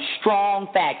out some strong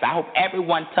facts. I hope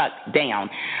everyone tucked down.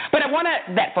 But I want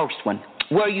that first one,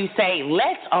 where you say,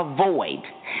 let's avoid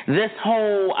this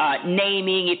whole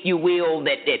naming, if you will,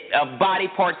 that of body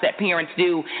parts that parents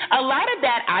do. A lot of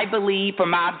that, I believe,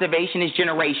 from my observation, is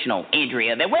generational,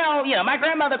 Andrea. That, my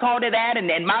grandmother called it that,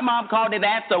 and my mom called it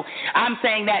that, so I'm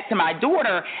saying that to my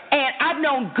daughter. And I've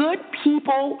known good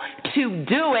people to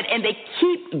do it, and they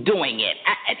keep doing it.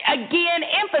 Again,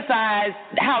 emphasize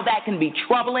how that can be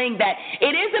troubling, that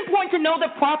it is important to know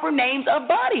the proper names of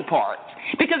body parts.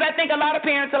 Because I think a lot of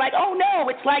parents are like, oh, no,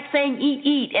 it's like saying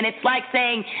eat, and it's like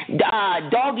saying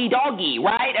doggy,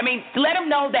 right? I mean, let them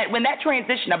know that when that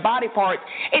transition of body parts,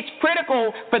 it's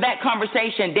critical for that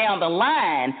conversation down the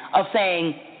line of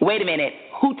saying, wait a minute,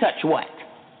 who touched what?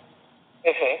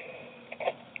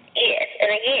 Yes, and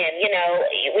again,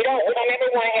 we don't ever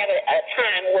want to have a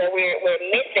time where we're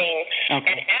missing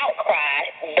an outcry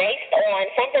based on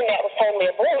something that was totally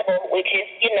avoidable, which is,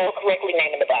 correctly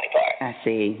naming the body part. I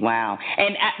see. Wow.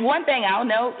 And one thing I'll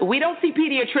note, we don't see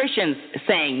pediatricians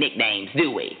saying nicknames, do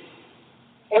we?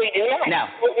 We do not. No.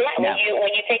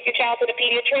 When you take your child to the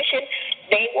pediatrician,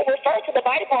 they will refer to the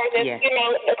body parts as,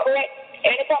 the correct,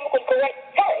 anatomically correct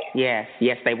terms.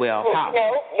 Yes, they will.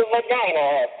 The vagina,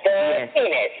 the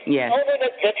penis. Yes. Those are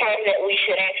the terms that we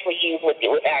should actually use with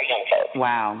our young folks.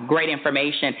 Wow, great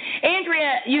information.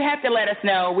 Andrea, you have to let us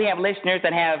know. We have listeners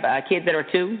that have kids that are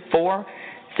 2, 4,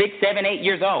 6, 7, 8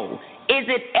 years old. Is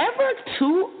it ever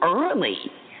too early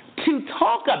to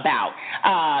talk about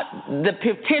the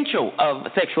potential of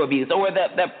sexual abuse or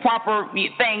the proper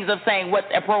things of saying what's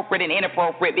appropriate and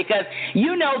inappropriate? Because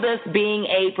this, being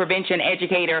a prevention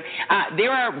educator,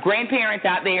 there are grandparents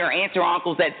out there, aunts or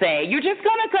uncles that say, you're just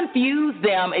going to confuse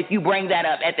them if you bring that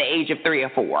up at the age of 3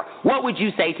 or 4. What would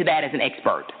you say to that as an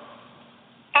expert?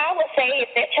 I would say if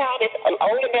that child is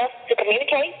old enough to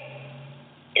communicate,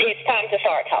 it's time to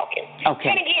start talking. Okay.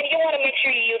 And again, you want to make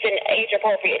sure you're using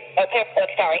age-appropriate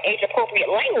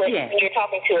language when you're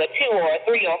talking to a 2 or a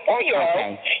 3 or 4-year-old.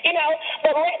 Okay. You know,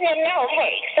 but letting them know,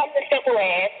 hey, something simple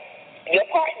as your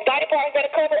body parts that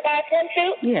are covered by a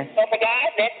swimsuit. Yes. So for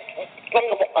guys, that's from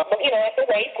the at the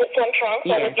waist with swim trunks.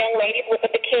 So with young ladies with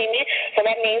a bikini, so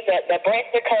that means that the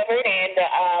breasts are covered and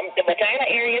the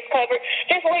vagina area is covered.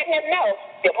 Just letting them know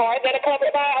the parts that are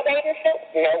covered by a bathing suit,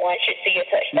 no one should see or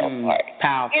touch those parts.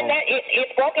 Powerful. You know,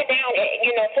 it's broken down,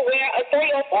 to where a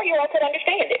 3 or 4-year-old could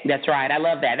understand it. That's right. I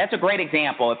love that. That's a great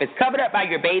example. If it's covered up by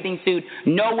your bathing suit,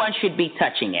 no one should be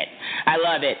touching it. I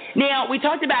love it. Now, we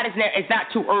talked about it's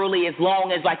not too early as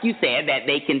long as, like you said, that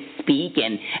they can speak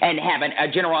and have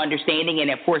a general understanding, and,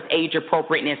 of course, age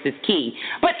appropriateness is key.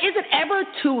 But is it ever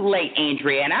too late,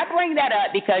 Andrea? And I bring that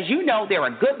up because there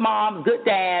are good moms, good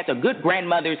dads, or good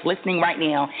grandmothers listening right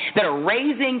now that are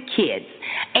raising kids,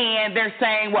 and they're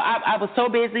saying, well, I was so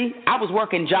busy. I was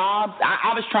working jobs.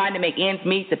 I was trying to make ends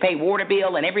meet to pay water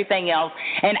bill and everything else,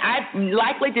 and I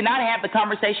likely did not have the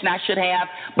conversation I should have,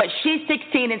 but she's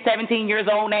 16 and 17 years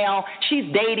old now. She's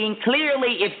dating.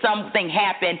 Clearly, if something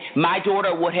happened, my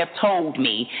daughter would have told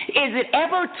me. Is it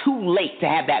ever too late to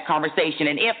have that conversation?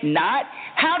 And if not,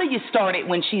 how do you start it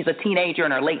when she's a teenager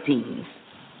in her late teens?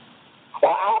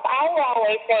 Well, I would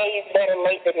always say it's better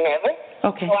late than never.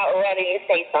 Okay. So I would rather you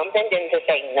say something than to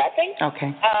say nothing. Okay.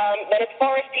 But as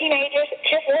far as teenagers,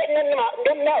 just letting them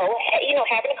know,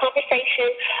 having a conversation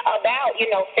about,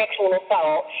 sexual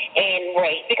assault and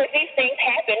rape. Because these things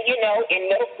happen, in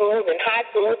middle schools and high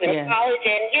schools and college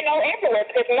and, everywhere.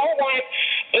 Because no one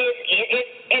is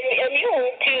immune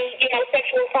to,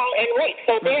 sexual assault and rape.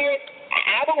 So there's,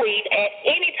 I believe, at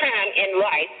any time in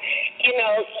life,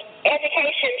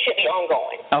 education should be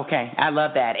ongoing. Okay, I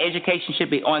love that. Education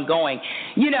should be ongoing.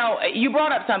 You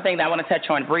brought up something that I want to touch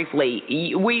on briefly.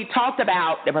 We talked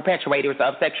about the perpetuators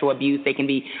of sexual abuse. They can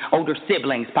be older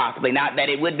siblings, possibly. Not that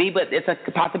it would be, but it's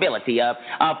a possibility of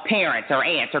parents or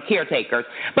aunts or caretakers.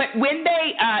 But when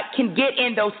they can get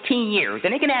in those teen years,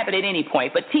 and it can happen at any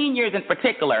point, but teen years in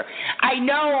particular, I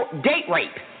know date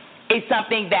rape is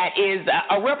something that is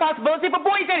a real possibility for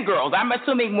boys and girls. I'm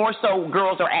assuming more so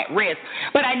girls are at risk.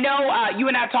 But I know you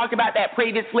and I talked about that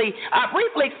previously.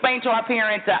 Briefly explain to our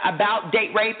parents about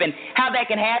date rape and how that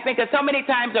can happen, because so many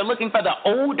times they're looking for the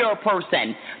older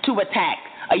person to attack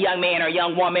a young man or a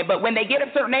young woman. But when they get a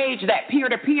certain age, that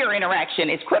peer-to-peer interaction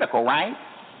is critical, right?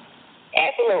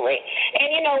 Absolutely.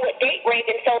 And, with date rape,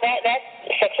 and so that's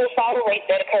sexual assault or rape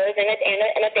that occurs in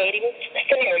a dating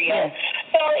scenario. Yes.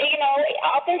 So,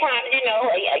 oftentimes, a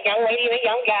young lady and a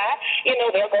young guy,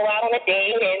 they'll go out on a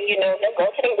date and, they'll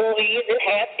go to the movies and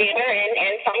have dinner,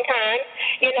 and sometimes,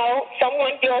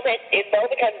 someone feels that it's though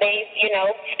because they,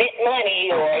 spent money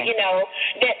or,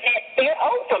 that they're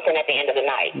owed something at the end of the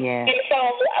night. Yeah. And so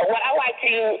what I like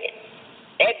to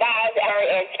advise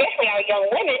especially our young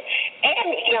women and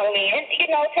young men,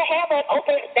 to have an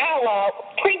open dialogue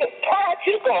prior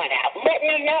to going out, letting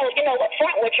them know, up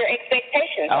front what your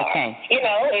expectations are. If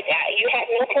you have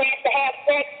no plans to have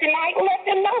sex tonight, let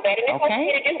them know that, and it's okay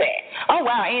to do that. Oh,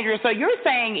 wow, Andrea, so you're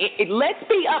saying let's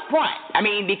be upfront. I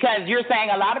mean, because you're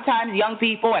saying a lot of times young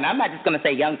people, and I'm not just going to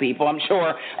say young people, I'm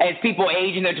sure as people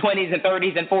age in their 20s and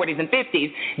 30s and 40s and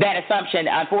 50s, that assumption,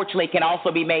 unfortunately, can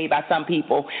also be made by some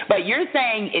people. But you're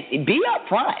saying be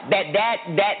upfront.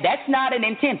 That's not an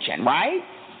intention, right?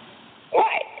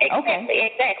 Right.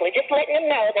 Exactly. Just letting them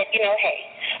know that, hey,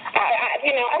 I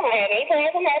don't have any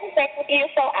plans on having sex with you,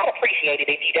 so I'd appreciate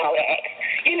it if you don't ask.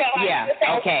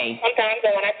 Sometimes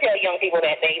when I tell young people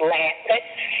that, they laugh, but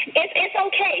it's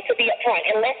okay to be upfront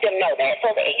and let them know that,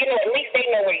 so that, at least they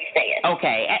know where you stand.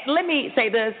 Okay. Let me say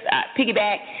this,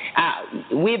 piggyback.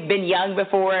 We've been young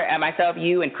before, myself,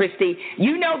 you, and Christy.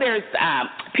 There's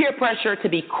peer pressure to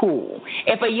be cool.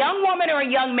 If a young woman or a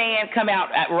young man come out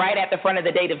right at the front of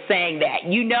the date of saying that,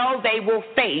 they will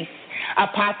face a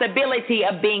possibility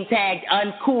of being tagged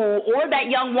uncool, or that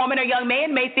young woman or young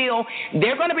man may feel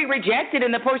they're going to be rejected,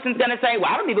 and the person's going to say, well,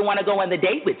 I don't even want to go on the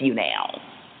date with you now.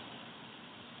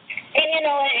 And,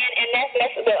 and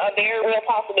that's a very real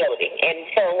possibility. And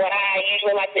so what I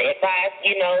usually like to advise,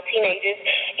 teenagers,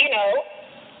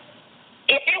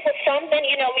 if it was something,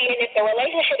 meaning if the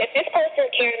relationship, if this person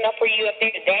cared enough for you, if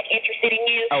they're that interested in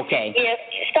you, if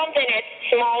something as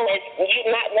small as you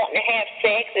not wanting to have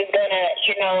sex is going to,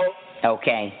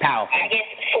 Okay, powerful. I guess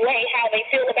sway how they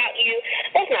feel about you.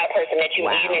 That's not a person that you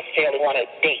necessarily want to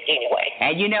date anyway.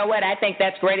 And you know what? I think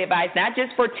that's great advice, not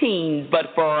just for teens, but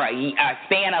for a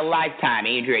span of lifetime,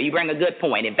 Andrea. You bring a good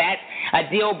point. If that's a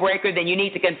deal breaker, then you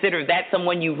need to consider if that's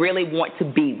someone you really want to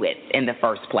be with in the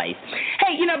first place.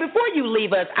 Hey, before you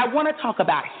leave us, I want to talk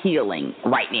about healing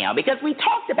right now, because we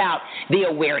talked about the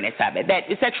awareness of it, that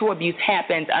sexual abuse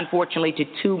happens, unfortunately, to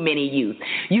too many youth.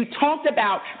 You talked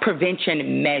about preventative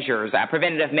measures,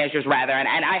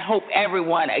 and I hope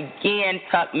everyone, again,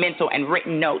 took mental and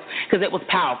written notes, because it was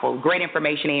powerful. Great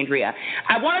information, Andrea.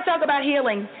 I want to talk about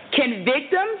healing. Can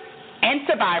victims and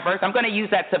survivors, I'm going to use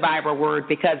that survivor word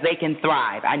because they can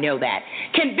thrive, I know that.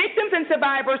 Can victims and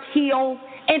survivors heal?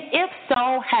 And if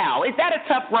so, how? Is that a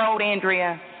tough road,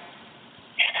 Andrea?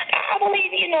 I believe,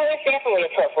 it's definitely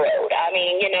a tough road. I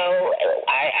mean,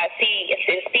 I see and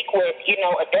speak with,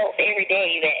 adults every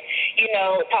day that,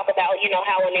 talk about,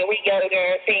 how when they were younger,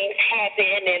 things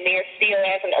happen and they're still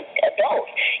as an adult,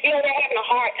 they're having a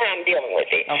hard time dealing with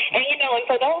it. Okay. And, and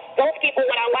for those people,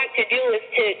 what I like to do is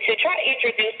to try to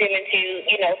introduce them into,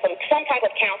 some type of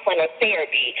counseling or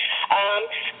therapy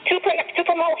to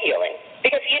promote healing.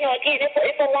 Because, again,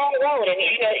 it's a long road, and,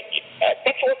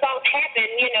 sexual assaults happen,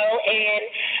 and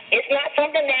it's not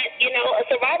something that, a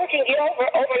survivor can get over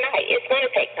overnight. It's going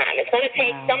to take time. It's going to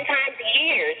take sometimes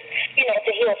years,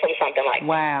 to heal from something like that.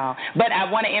 Wow. But I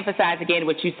want to emphasize again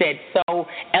what you said so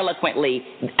eloquently.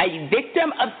 A victim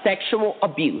of sexual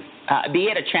abuse, be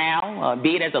it a child,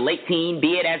 be it as a late teen,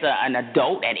 be it as an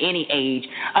adult at any age,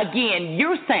 again,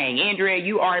 you're saying, Andrea,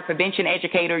 you are a prevention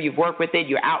educator. You've worked with it.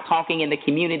 You're out talking in the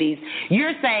communities.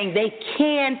 You're saying they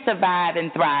can survive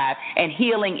and thrive, and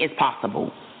healing is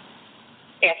possible.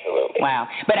 Absolutely. Wow.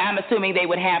 But I'm assuming they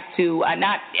would have to,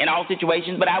 not in all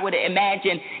situations, but I would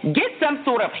imagine, get some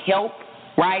sort of help,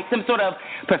 right? Some sort of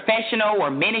professional or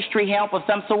ministry help of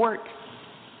some sort?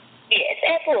 Yes,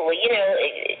 absolutely.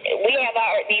 We have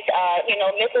these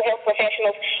mental health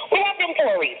professionals. We have them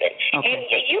for a reason. Okay. And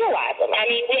utilize them. I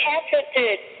mean, we have to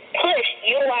push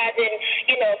utilizing,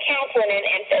 counseling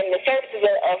and the services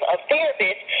of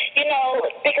therapists,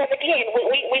 because, again,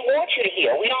 we want you to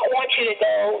heal. We don't want you to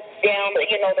go down,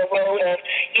 the road of,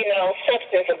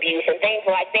 substance abuse and things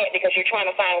like that, because you're trying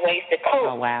to find ways to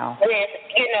cope with,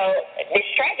 this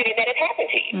tragedy that has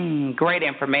happened to you. Great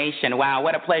information. Wow,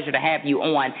 what a pleasure to have you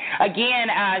on.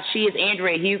 Again, she is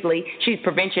Andrea Hughley. She's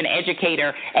prevention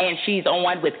educator, and she's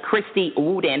on with Christy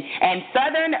Wooden. And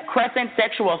Southern Crescent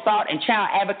Sexual Assault and Child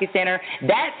Advocacy Center,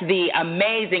 that's the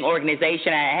amazing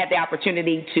organization. I had the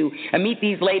opportunity to meet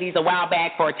these ladies a while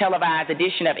back for a televised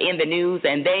edition of In the News,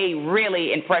 and they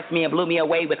really impressed me and blew me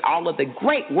away with all of the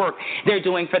great work they're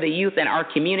doing for the youth in our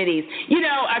communities.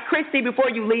 Christy, before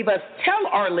you leave us, tell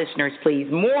our listeners, please,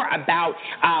 more about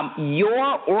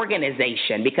your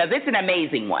organization, because it's an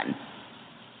amazing one.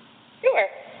 Sure.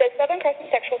 The Southern Crescent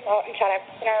Sexual Assault and Child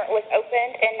Advocacy Center was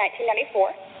opened in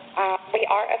 1994. We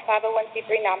are a 501c3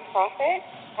 nonprofit.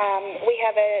 We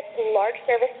have a large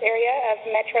service area of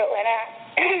Metro Atlanta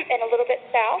and a little bit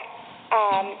south.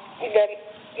 The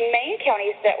main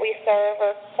counties that we serve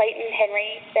are Clayton,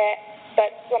 Henry,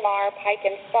 Butts, Lamar, Pike,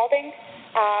 and Spalding.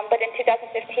 But in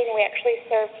 2015, we actually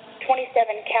served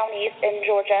 27 counties in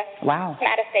Georgia. Wow. From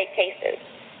out-of-state cases.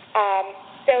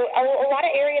 So a lot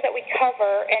of area that we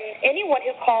cover, and anyone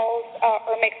who calls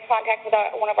or makes contact with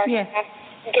one of our staff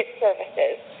gets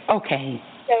services. Okay.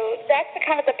 So that's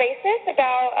the basis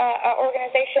about our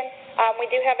organization. We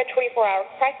do have a 24-hour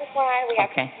crisis line. We have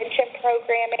prevention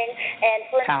programming, and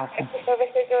forensic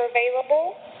services are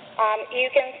available. You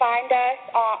can find us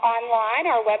online.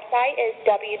 Our website is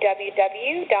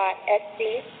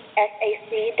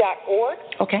www.scac.org.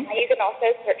 Okay. You can also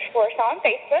search for us on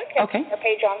Facebook. Okay. Our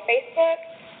page on Facebook.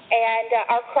 And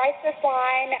our crisis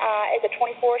line is a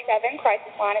 24/7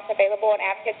 crisis line. It's available, and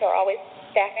advocates are always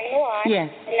staffing the line. Yes.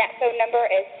 And that phone number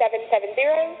is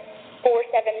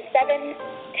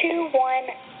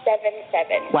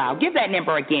 770-477-2177. Wow. Give that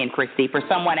number again, Christy, for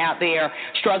someone out there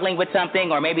struggling with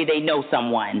something, or maybe they know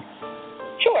someone.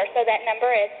 Sure. So that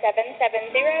number is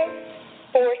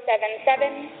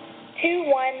 770-477-2177.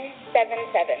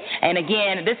 And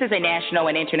again, this is a national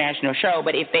and international show,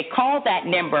 but if they call that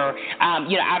number,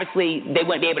 obviously they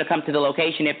wouldn't be able to come to the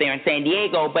location if they're in San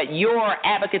Diego, but your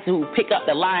advocates who pick up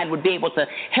the line would be able to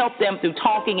help them through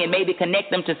talking and maybe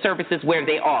connect them to services where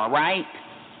they are, right?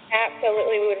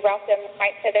 Absolutely. We would route them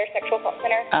right to their sexual assault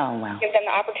center. Oh, wow. Give them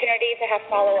the opportunity to have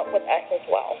follow-up with us as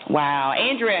well. Wow.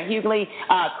 Andrea Hughley,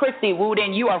 Christy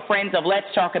Wooden, you are friends of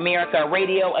Let's Talk America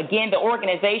Radio. Again, the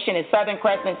organization is Southern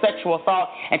Crescent Sexual Assault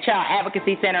and Child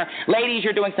Advocacy Center. Ladies,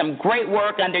 you're doing some great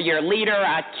work under your leader.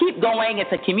 Keep going.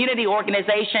 It's a community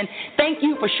organization. Thank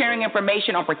you for sharing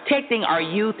information on protecting our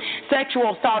youth,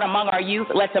 sexual assault among our youth.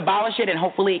 Let's abolish it, and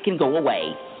hopefully it can go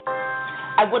away.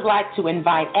 I would like to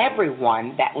invite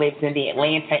everyone that lives in the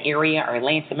Atlanta area or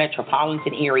Atlanta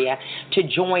metropolitan area to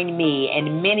join me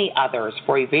and many others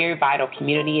for a very vital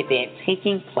community event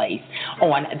taking place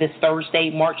on this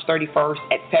Thursday, March 31st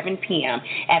at 7 p.m.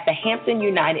 at the Hampton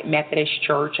United Methodist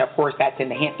Church. Of course, that's in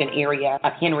the Hampton area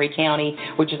of Henry County,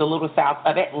 which is a little south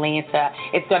of Atlanta.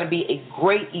 It's going to be a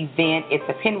great event. It's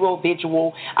a pinwheel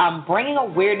vigil, bringing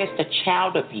awareness to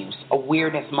Child Abuse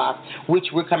Awareness Month, which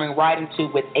we're coming right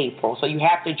into with April. So you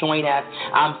have to join us.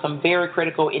 Some very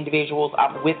critical individuals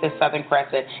with the Southern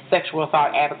Crescent Sexual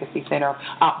Assault Advocacy Center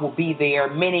will be there.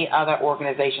 Many other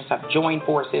organizations have joined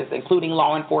forces, including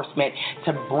law enforcement,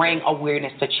 to bring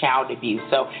awareness to child abuse.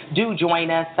 So do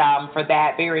join us for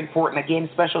that. Very important. Again,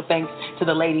 special thanks to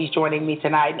the ladies joining me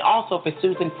tonight, and also for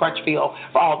Susan Crutchfield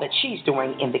for all that she's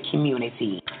doing in the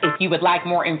community. If you would like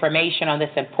more information on this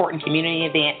important community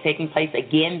event taking place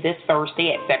again this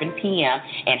Thursday at 7 p.m.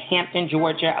 in Hampton,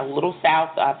 Georgia, a little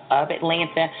south of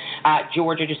Atlanta,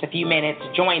 Georgia, just a few minutes,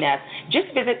 join us. Just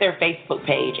visit their Facebook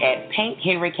page at Paint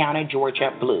Henry County,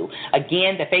 Georgia Blue.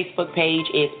 Again, the Facebook page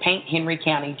is Paint Henry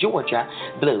County, Georgia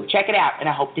Blue. Check it out, and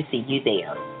I hope to see you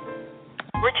there.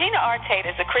 Regina Artate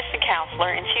is a Christian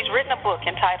counselor, and she's written a book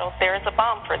entitled There is a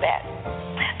Balm for That.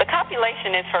 The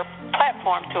compilation is her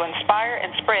platform to inspire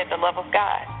and spread the love of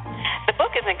God. The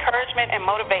book is encouragement and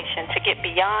motivation to get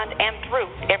beyond and through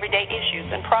everyday issues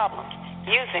and problems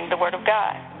using the Word of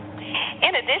God.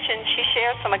 In addition, she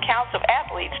shares some accounts of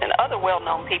athletes and other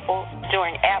well-known people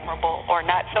doing admirable or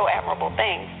not so admirable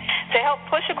things to help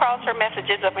push across her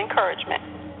messages of encouragement.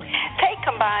 Tate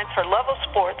combines her love of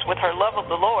sports with her love of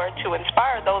the Lord to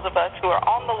inspire those of us who are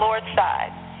on the Lord's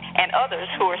side and others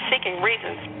who are seeking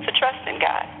reasons to trust in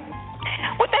God.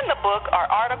 Within the book are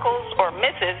articles or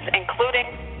missives including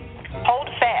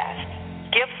Hold Fast,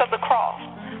 Gifts of the Cross,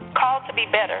 Called to be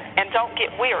Better, and Don't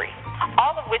Get Weary,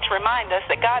 all of which remind us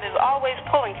that God is always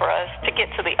pulling for us to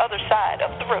get to the other side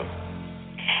of through.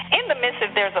 In the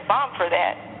missive, There's a Balm for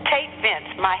That, Tate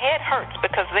vents, my head hurts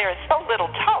because there is so little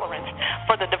tolerance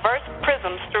for the diverse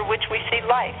prisms through which we see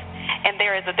life, and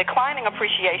there is a declining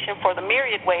appreciation for the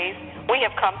myriad ways we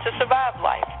have come to survive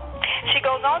life. She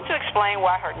goes on to explain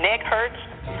why her neck hurts,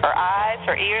 her eyes,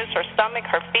 her ears, her stomach,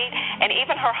 her feet, and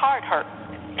even her heart hurt.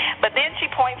 But then she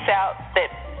points out that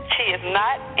she is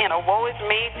not in a woe is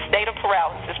me state of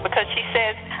paralysis because she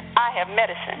says, I have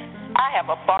medicine. I have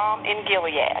a balm in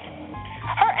Gilead.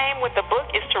 Her aim with the book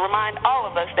is to remind all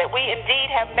of us that we indeed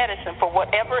have medicine for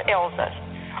whatever ails us.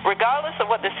 Regardless of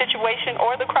what the situation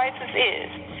or the crisis is,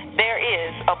 there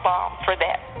is a balm for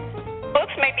that.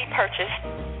 Books may be purchased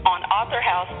on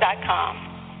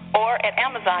authorhouse.com or at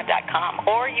amazon.com,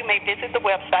 or you may visit the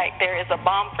website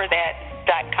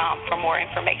therisabalmforthat.com for more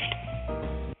information.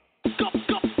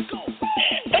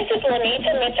 This is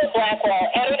Lanita Mitchell-Blackwell,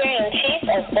 Editor-in-Chief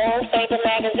of Born Favor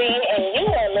Magazine, and you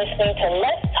are listening to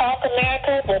Let's Talk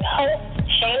America with host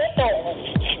Shana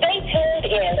Thornton. Stay tuned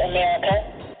in,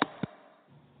 America.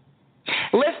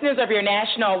 Listeners of your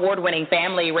national award-winning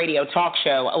family radio talk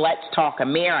show, Let's Talk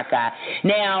America.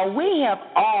 Now, we have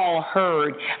all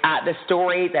heard the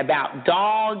stories about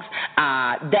dogs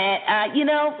that,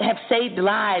 have saved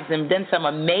lives and done some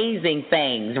amazing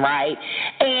things, right?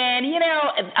 And,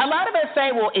 a lot of us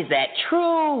say, well, is that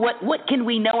true? What can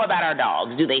we know about our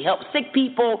dogs? Do they help sick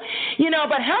people?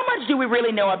 But how much do we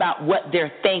really know about what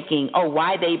they're thinking or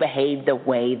why they behave the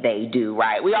way they do,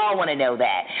 right? We all want to know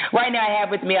that. Right now I have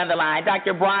with me on the line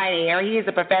Dr. Brian Ayer. He is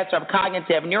a professor of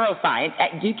cognitive neuroscience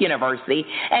at Duke University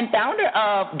and founder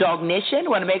of Dognition. I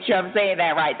want to make sure I'm saying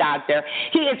that right, Doctor.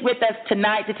 He is with us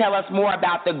tonight to tell us more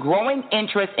about the growing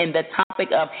interest in the topic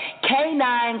of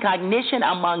canine cognition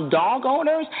among dog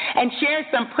owners and share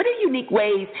some pretty unique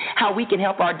ways how we can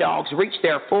help our dogs reach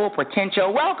their full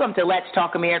potential. Welcome to Let's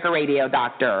Talk America Radio,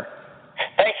 Doctor.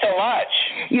 Thanks so much.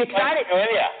 You excited?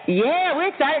 Yeah, we're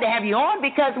excited to have you on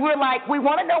because we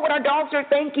want to know what our dogs are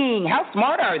thinking. How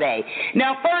smart are they?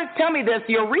 Now, first, tell me this.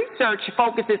 Your research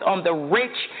focuses on the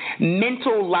rich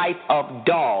mental life of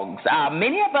dogs.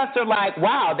 Many of us are like,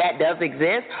 wow, that does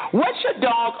exist. What should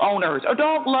dog owners or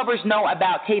dog lovers know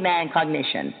about canine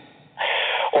cognition?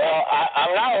 Well,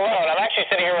 I'm not alone. I'm actually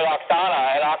sitting here with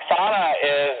Oksana, and Oksana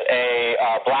is a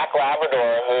black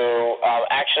Labrador who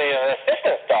actually is an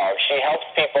assistance dog. She helps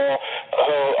people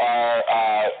who are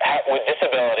with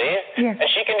disabilities, and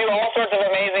she can do all sorts of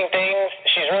amazing things.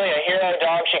 She's really a hero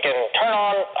dog. She can turn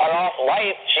on and off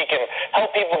lights. She can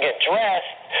help people get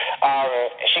dressed.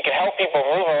 She can help people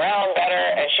move around better,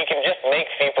 and she can just make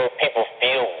people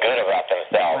feel good about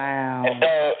themselves. Wow. And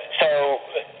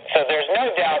so there's no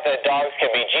doubt that dogs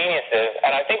can be geniuses,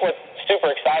 and I think what's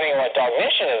super exciting and what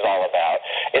Dognition is all about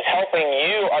is helping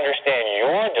you understand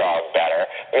your dog better,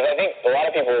 because I think a lot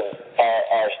of people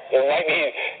might be,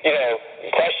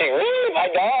 questioning, really, my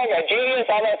dog, a genius?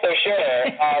 I'm not so sure.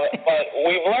 But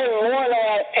we've learned more in the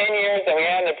last 10 years than we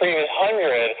had in the previous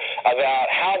 100 about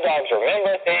how dogs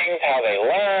remember things, how they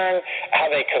learn, how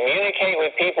they communicate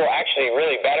with people, actually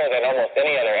really better than almost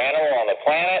any other animal on the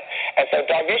planet. And so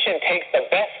Dognition takes the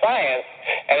best science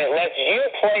and it lets you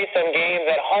play some games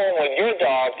at home with your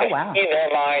dog to see their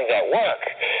minds at work.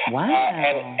 Wow.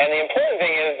 And the important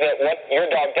thing is that what your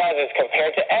dog does is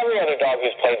compared to every other dog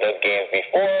who's played those games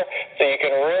before, so you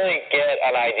can really get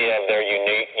an idea of their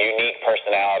unique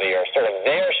personality or sort of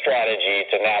their strategy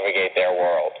to navigate their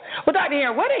world. Well, Dr.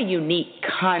 Hare, what a unique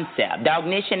concept,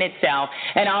 Dognition itself,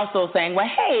 and also saying, well,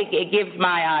 hey, it gives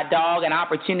my dog an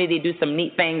opportunity to do some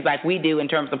neat things like we do in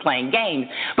terms of playing games.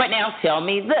 But now tell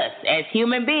me this, as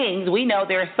human beings, we know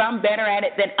there are some better at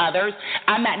it than others.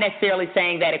 I'm not necessarily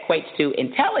saying that equates to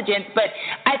intelligence, but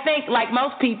I think like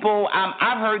most people,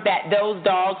 I've heard that those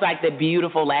dogs, like the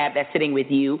beautiful lab that's sitting with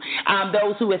you,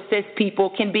 those who assist people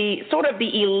can be sort of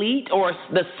the elite or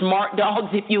the smart dogs,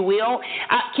 if you will.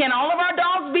 Can all of our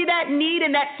dogs be that neat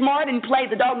and that smart and play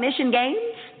the Dognition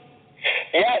games?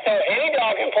 Yeah, so any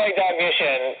dog can play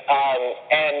Dognition,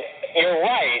 and you're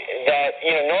right that,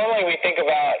 normally we think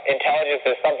about intelligence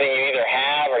as something you either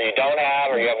have or you don't have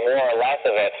or you have more or less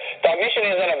of it. Dognition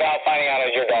isn't about finding out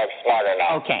is your dog smart or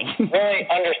not. Okay. Really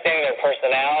understanding their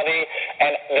personality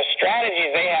and the strategies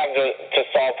they have to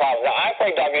solve problems. Now, I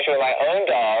played Dognition with my own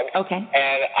dog,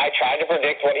 and I tried to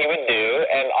predict what he would do,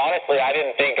 and honestly, I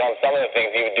didn't think on some of the things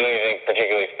he would do anything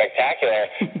particularly spectacular.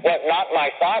 What knocked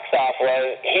my socks off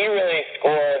was he really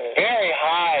scored very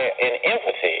high in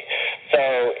empathy. So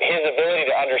his ability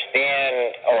to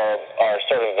understand or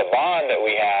sort of the bond that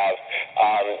we have,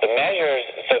 the measures,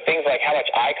 so things like how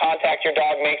much eye contact your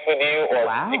dog makes with you or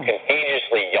it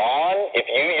contagiously yawn.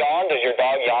 If you yawn, does your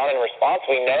dog yawn in response?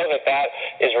 We know that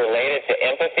is related to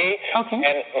empathy.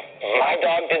 And my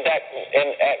dog did that,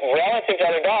 and relative to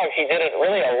other dogs, he did it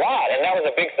really a lot, and that was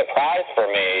a big surprise for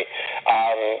me.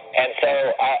 And so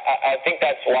I think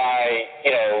that's why,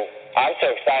 I'm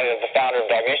so excited as the founder of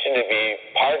Dognition to be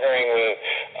partnering with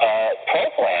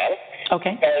ProPlan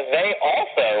because they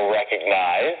also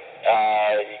recognize,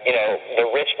 the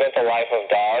rich mental life of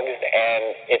dogs, and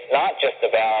it's not just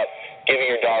about giving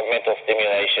your dog mental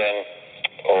stimulation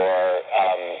or,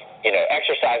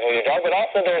 exercising with your dog, but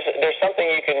also there's something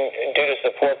you can do to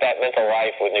support that mental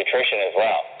life with nutrition as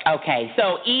well. Okay,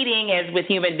 so eating, as with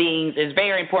human beings, is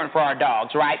very important for our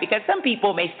dogs, right? Because some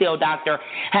people may still, doctor,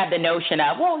 have the notion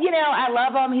of, well, I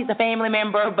love him, he's a family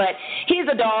member, but he's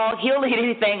a dog, he'll eat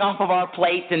anything off of our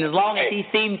plates, and as long as he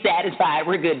seems satisfied,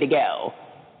 we're good to go.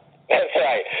 That's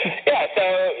right. Yeah, so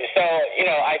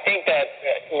I think that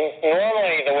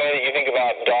normally the way that you think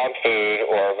about dog food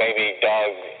or maybe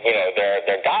dogs,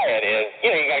 their diet is,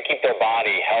 you got to keep their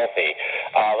body healthy.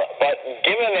 But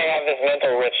given they have this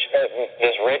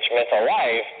rich mental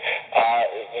life,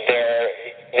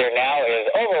 there now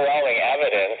is overwhelming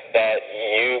evidence that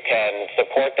you can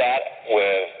support that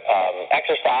with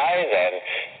exercise and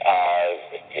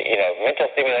mental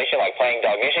stimulation like playing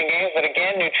Dognition games. But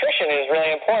again, nutrition is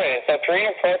really important. And so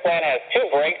Purina ProPlan has 2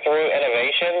 breakthrough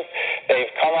innovations.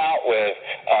 They've come out with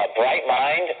Bright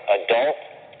Mind Adult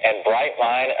and Bright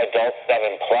Mind Adult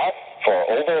 7 Plus for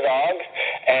older dogs.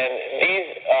 And these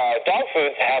dog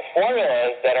foods have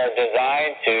formulas that are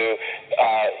designed to,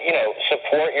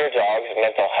 support your dog's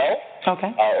mental health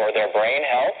or their brain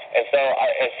health. And so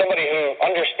as somebody who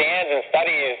understands and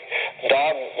studies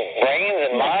dog brains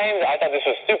and minds, I thought this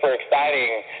was super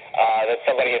exciting that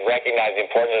somebody had recognized the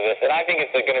importance of this. And I think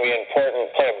it's going to be play an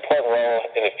important role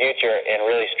in the future in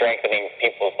really strengthening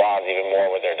people's bonds even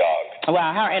more with their dogs.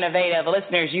 Wow, how innovative.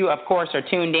 Listeners, you, of course, are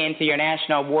tuned in to your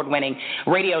national award-winning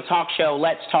radio talk show,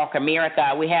 Let's Talk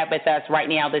America. We have with us right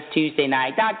now this Tuesday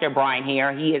night Dr. Brian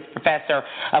Hare. He is professor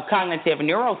of cognitive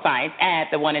neuroscience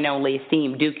at the one and only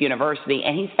esteemed Duke University,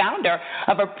 and he's founder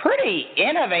of a pretty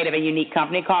innovative and unique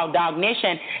company called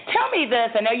Dognition. Tell me this.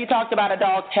 I know you talked about a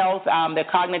dog's health, the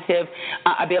cognitive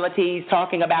abilities,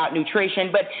 talking about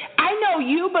nutrition, but I know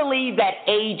you believe that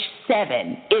age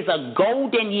 7 is a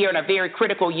golden year and a very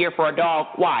critical year for a dog.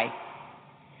 Why?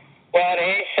 Well, at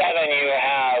age 7, you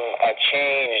have a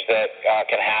change that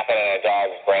can happen in a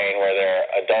dog's brain where their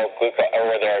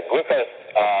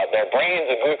their brain's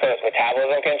glucose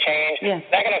metabolism can change. Yes.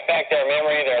 That can affect their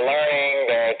memory, their learning,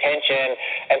 their attention.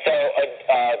 And so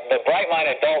the Bright Mind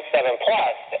Adult 7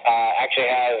 Plus actually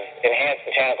has enhanced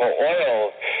botanical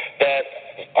oils that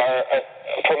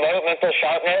promote mental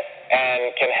sharpness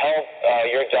and can help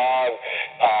your dog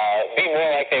be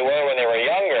more like they were when they were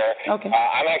younger. Okay.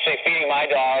 I'm actually feeding my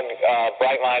dog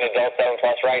Bright Mind Adult 7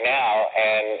 Plus right now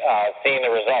and seeing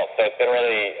the results. So it's been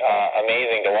really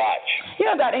amazing to watch. You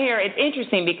know, Dr. Hare, it's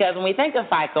interesting because when we think of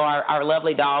Fico, our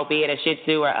lovely dog, be it a Shih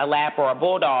Tzu or a Lap or a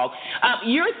Bulldog,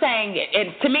 you're saying,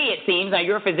 and to me it seems, now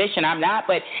you're a physician, I'm not,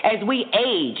 but as we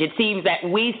age, it seems that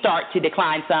we start to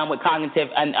decline some with cognitive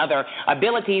and other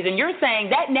abilities, and you're saying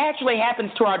that naturally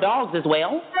happens to our dogs as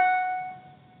well?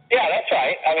 Yeah, that's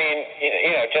right. I mean,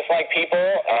 you know, just like people,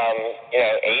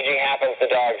 aging happens to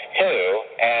dogs too.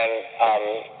 And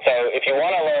so if you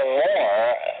want to learn more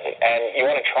and you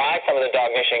want to try some of the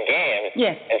Dognition games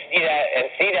and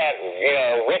see that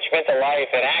rich mental life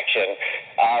in action,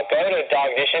 go to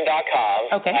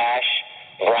dognition.com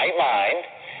 /brightmind.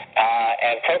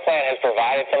 And ProPlan has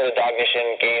provided some of the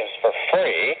Dognition games for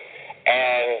free.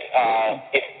 And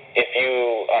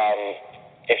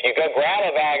if you go grab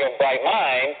a bag of Bright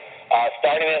Mind,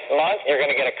 starting this month, you're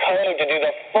going to get a code to do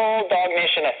the full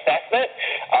Dognition assessment,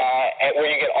 where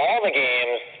you get all the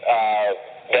games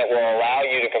that will allow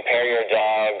you to compare your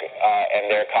dog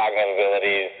and their cognitive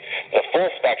abilities, the full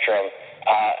spectrum,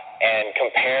 and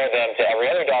compare them to every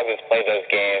other dog that's played those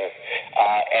games.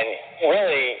 And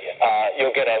really,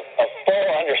 you'll get a full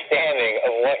understanding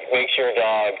of what makes your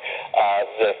dog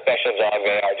the special dog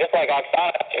they are. Just like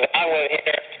Oksana, I'm with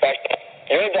here, special.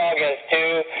 Your dog has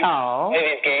too. Play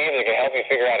these games that can help you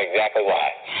figure out exactly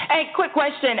why. Hey, quick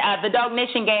question. The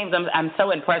Dognition games, I'm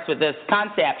so impressed with this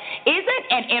concept. Is it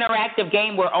an interactive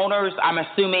game where owners, I'm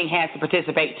assuming, has to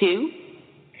participate too?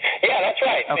 Yeah, that's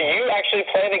right. Okay. So you actually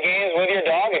play the games with your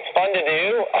dog. It's fun to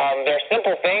do. There's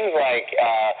simple things like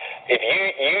if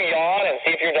you yawn and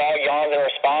see if your dog yawns in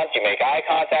response, you make eye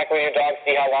contact with your dog,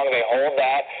 see how long they hold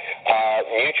that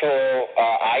mutual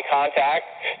eye contact.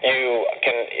 You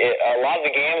can. A lot of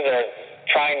the games are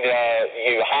trying to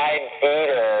hide food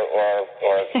or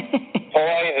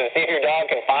toys and see if your dog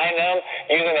can find them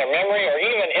using their memory or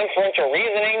even inferential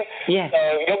reasoning. Yes. So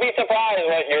you'll be surprised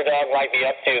what your dog might be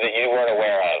up to that you weren't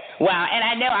aware of. Wow. And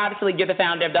I know, obviously, you're the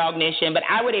founder of Dognition, but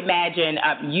I would imagine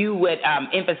you would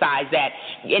emphasize that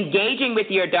engaging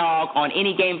with your dog on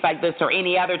any games like this or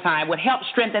any other time would help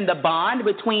strengthen the bond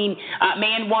between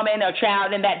man, woman, or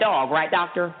child and that dog, right,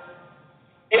 Doctor?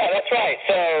 Yeah, that's right.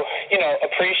 So,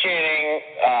 appreciating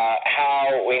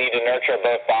how we need to nurture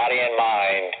both body and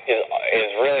mind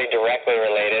is really directly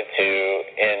related to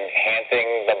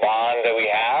enhancing the bond that we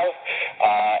have,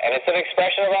 and it's an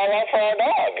expression of our love for our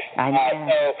dog.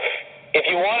 So if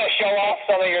you want to show off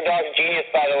some of your dog's genius,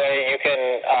 by the way, you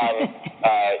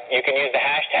can use the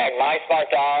hashtag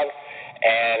MySmartDog,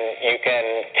 and you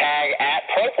can tag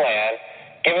 @ProPlan.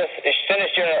 Send us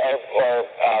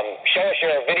show us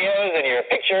your videos and your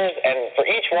pictures, and for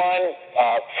each one,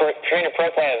 Purina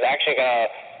ProPlan is actually going to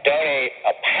donate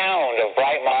a pound of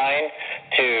Bright Mind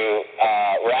to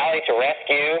Rally to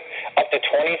Rescue, up to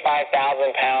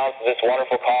 25,000 pounds to this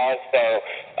wonderful cause. So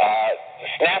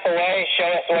snap away, show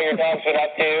us what your dog's been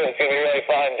up to. It's going to be really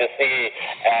fun to see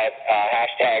at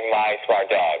hashtag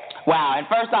MySmartDog. Wow, and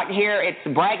first off here, it's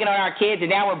bragging on our kids, and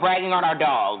now we're bragging on our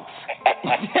dogs.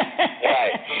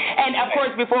 Right. And, of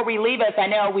course, before we leave us, I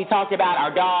know we talked about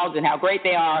our dogs and how great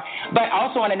they are, but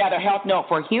also on another health note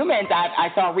for humans,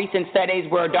 I saw recent studies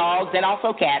where dogs and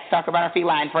also cats, talk about our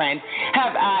feline friends,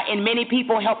 have, in many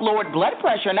people, helped lower blood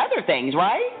pressure and other things,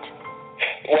 right?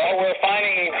 Well, we're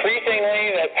finding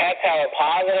increasingly that pets have a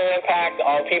positive impact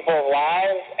on people's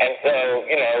lives, and so,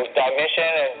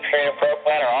 Dognition and Purina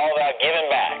ProPlan are all about giving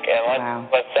back, and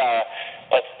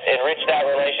let's enrich that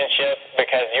relationship,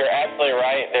 because you're absolutely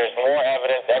right. There's more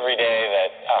evidence every day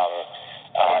that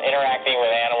interacting with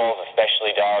animals,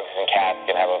 especially dogs and cats,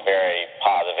 can have a very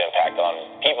positive impact on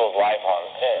people's life, on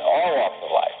all walks of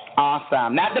life. Awesome.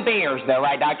 Awesome. Not the Bears, though,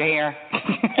 right, Dr. Hare?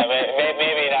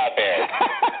 Maybe not Bears.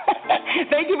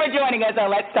 Thank you for joining us on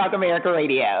Let's Talk America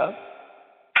Radio.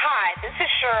 Hi, this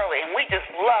is Shirley, and we just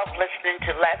love listening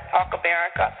to Let's Talk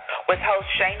America with host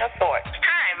Shana Thornton.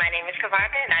 Hi, my name is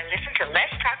Kavaka, and I listen to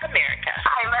Let's Talk America.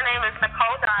 Hi, my name is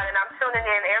Nicole Dodd, and I'm tuning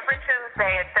in every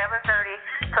Tuesday at 7:30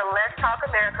 to Let's Talk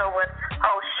America with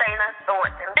host Shana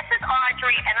Thornton. This is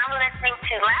Audrey, and I'm listening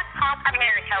to Let's Talk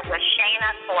America with Shana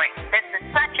Thornton. This is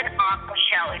such an awesome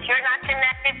show. If you're not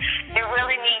connected, you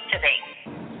really need to be.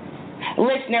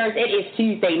 Listeners, it is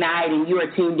Tuesday night, and you are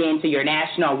tuned in to your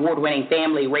national award-winning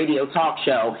family radio talk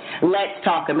show, Let's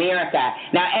Talk America.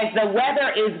 Now, as the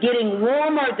weather is getting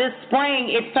warmer this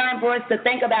spring, it's time for us to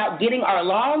think about getting our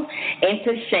lawns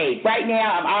into shape. Right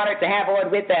now, I'm honored to have on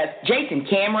with us Jason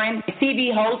Cameron, TV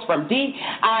host from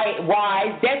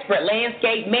DIY's Desperate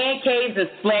Landscape, Man Caves, and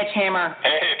Sledgehammer.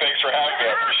 Hey, thanks for having me.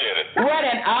 I appreciate it. What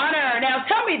an honor. Now,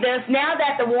 tell me this. Now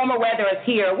that the warmer weather is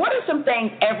here, what are some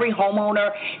things every homeowner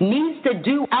needs to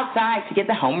do outside to get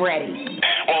the home ready?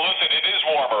 Well, listen, it is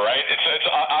warmer, right?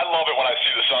 I love it when I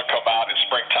see the sun come out in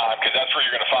springtime because that's where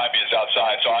you're going to find me is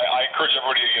outside. So I encourage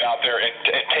everybody to get out there and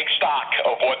take stock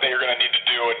of what they're going to need to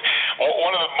do. And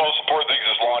one of the most important things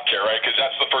is lawn care, right? Because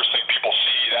that's the first thing people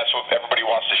see. That's what everybody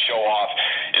wants to show off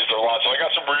is their lawn. So I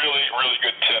got some really, really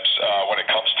good tips when it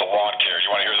comes to lawn care.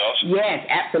 You want to hear those? Yes,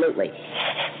 absolutely.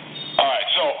 All right,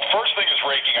 so first thing is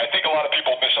raking. I think a lot of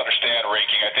people misunderstand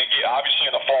raking. I think obviously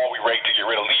in the fall we rake to get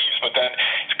rid of leaves, but then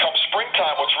come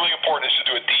springtime, what's really important is to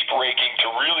do a deep raking to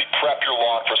really prep your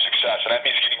lawn for success, and that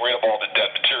means getting rid of all the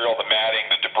dead material, the matting,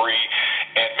 the debris,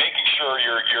 and making sure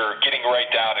you're getting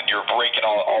right down and you're breaking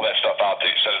all that stuff out to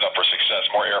set it up for success,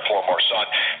 more airflow, more sun.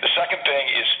 The second thing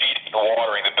is feeding and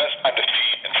watering. The best time to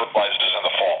feed and fertilize is in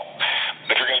the fall.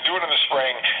 If you're going to do it in the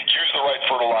spring, use the right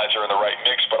fertilizer and the right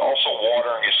mix, but also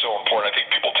watering is so important. I think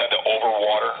people tend to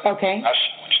overwater. Okay.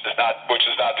 Which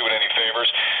does not do it any favors.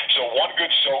 So one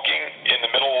good soaking in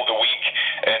the middle of the week,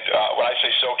 and when I say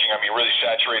soaking, I mean really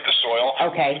saturate the soil.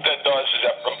 Okay. What that does is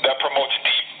that promotes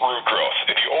deep root growth.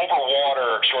 If you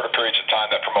overwater shorter periods of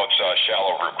time, that promotes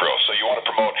shallow root growth. So you want to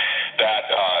promote that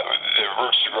the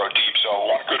roots to grow deep. So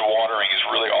one good watering is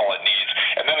really all it needs,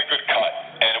 and then a good cut.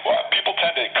 And people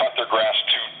tend to cut their grass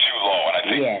too low, and I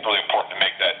think it's really important to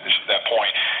make that point.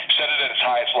 Set it at its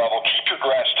highest level. Keep your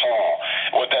grass tall.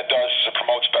 What that does is it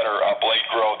promotes better blade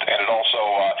growth, and it also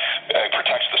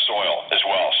protects the soil as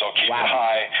well. So keep it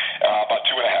high, about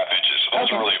 2.5 inches. So those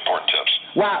are really important tips.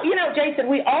 Wow. You know, Jason,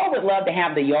 we all would love to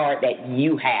have the yard that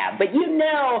you have, but you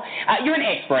know you're an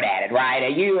expert at it, right?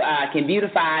 You can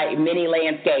beautify many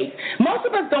landscapes. Most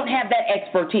of us don't have that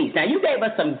expertise. Now, you gave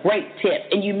us some great tips,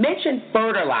 and you mentioned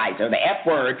fertilizer, the F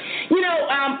word. You know,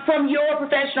 from your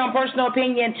professional and personal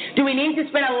opinion, do we need to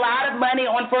spend a lot of money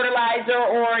on fertilizer,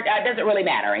 or does it really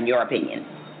matter, in your opinion?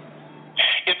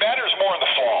 It matters more in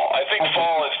the fall. I think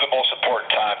fall is the most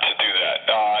important time to do that.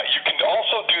 You can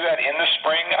also do that in the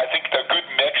spring. I think a good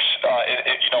mix,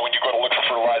 when you go to look for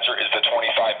fertilizer, is the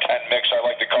 25-10 mix, I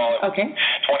like to call it. Okay. 20%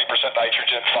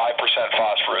 nitrogen, 5%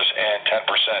 phosphorus, and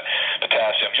 10%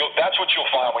 potassium. That's what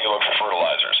you'll find when you look for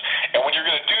fertilizers. And when you're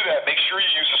going to do that, make sure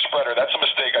you use a spreader. That's a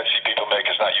mistake I see people make,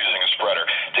 is not using a spreader.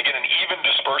 To get an even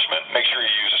disbursement, make sure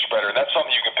you use a spreader. And that's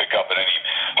something you can pick up at any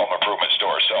home improvement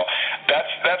store. So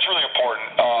that's really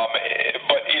important.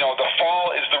 But, the fall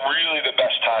is really the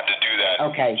best time to do that.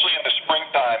 Okay. Usually in the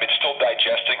springtime, it's still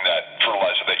digesting that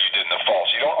fertilizer that you did in the fall.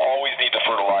 So you don't always need to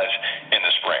fertilize in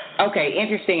the spring. Okay,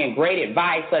 interesting and great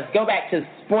advice. Let's go back to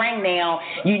spring now.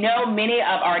 You know, many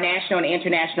of our national and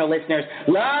international listeners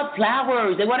love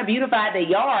flowers. They want to beautify the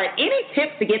yard. Any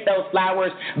tips to get those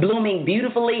flowers blooming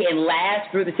beautifully and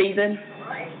last through the season?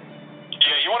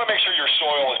 Yeah, you want to make sure your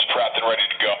soil is prepped and ready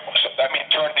to go. So that means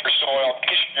turning your soil,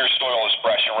 making sure your soil is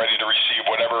fresh and ready to receive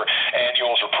whatever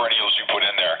annuals or perennials you put in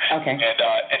there. Okay.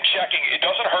 And checking, it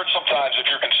doesn't hurt sometimes if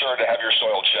you're concerned to have your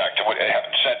soil checked and have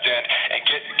it sent in and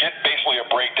get basically a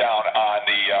breakdown on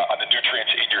the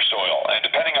nutrients in your soil. And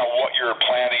depending on what you're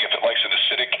planting, if it likes an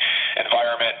acidic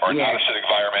environment or a non-acidic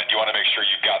environment, you want to make sure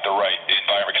you've got the right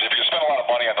environment. Because if you're going to spend a lot of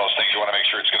money on those things, you want to make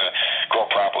sure it's going to grow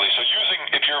properly. So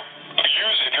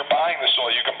if you're buying the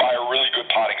soil, you can buy a really good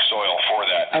potting soil for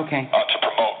that. Okay. To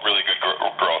promote really good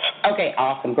growth. Okay,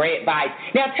 awesome. Great advice.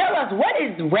 Now tell us, what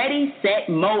is Ready, Set,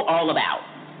 Mow all about?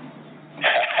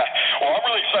 Well, I'm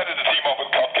really excited to team up with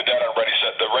Cub Cadet on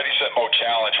the Ready, Set, Mow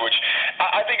Challenge, which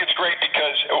I think it's great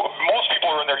because most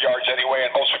people are in their yards anyway,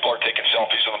 and most people are taking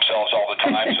selfies of themselves all the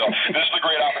time. So this is a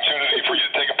great opportunity for you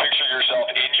to take a picture of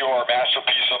yourself in your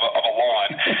masterpiece of a lawn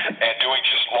and doing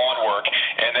just lawn work,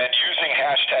 and then using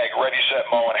hashtag Ready, Set,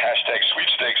 Mow and hashtag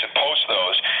sweepstakes and post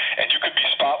those, and you could be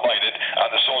spotlighted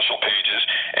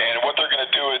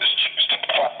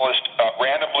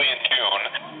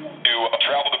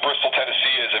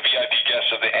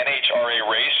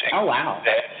Oh, wow.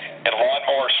 And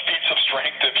lawnmowers, feats of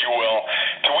strength, if you will,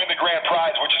 to win the grand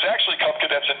prize, which is actually Cub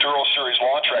Cadet's Enduro Series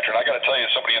lawn tractor. And I got to tell you,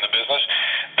 somebody in the business,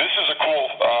 this is a cool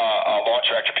lawn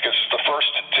tractor because it's the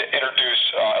first to introduce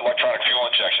electronic fuel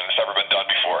injection. It's never been done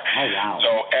before. Oh, wow. So,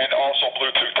 and also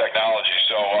Bluetooth technology.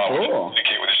 So we can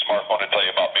communicate with your smartphone and tell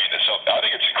you about maintenance. So I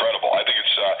think it's incredible. I think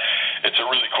it's a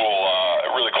really cool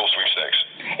sweepstakes.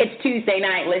 It's Tuesday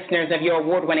night, listeners of your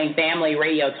award-winning family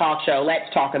radio talk show, Let's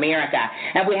Talk America.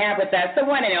 And we have with us the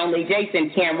one and only Jason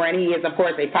Cameron. He is, of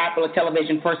course, a popular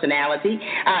television personality.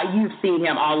 You've seen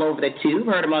him all over the tube,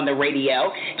 heard him on the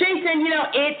radio. Jason,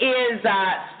 it is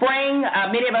spring.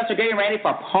 Many of us are getting ready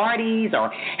for parties or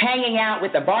hanging out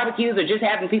with the barbecues or just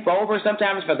having people over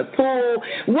sometimes for the pool.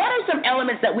 What are some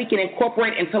elements that we can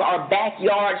incorporate into our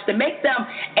backyards to make them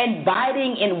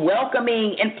inviting and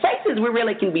welcoming and places we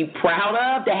really can be proud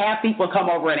of to have people come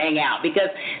over and hang out? Because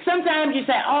sometimes you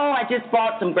say, oh, I just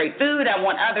bought some great food, I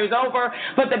want others over,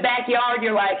 but the backyard,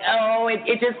 you're like, oh, it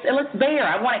looks bare,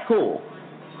 I want it cool.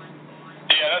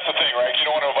 Yeah, that's the thing, right? You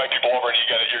don't want to invite people over and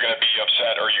you're going to be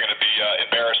upset or you're going to be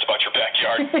embarrassed about your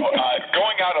backyard.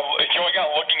 Going out and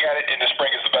looking at it in the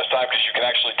spring is the best time because you can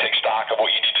actually take stock of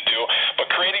what you need to do. But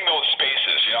creating those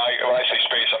spaces, when I say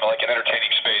space, I mean like an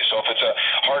entertaining space. So if it's a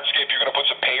hardscape, you're going to put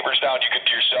some pavers down you can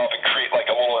do yourself and create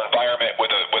like a little environment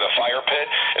with a fire pit.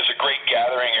 It's a great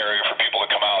gathering area for people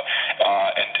to come out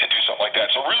and do something like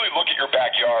that. So really look at your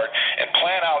backyard and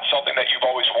plan out something that you've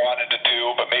always wanted to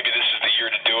do, but maybe this is the year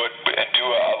to do it, and do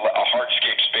a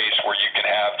hardscape space where you can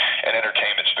have an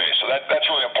entertainment space. So that's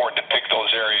really important to pick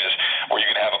those areas where you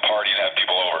can have a party and have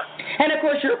people over. And, of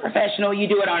course, you're a professional. You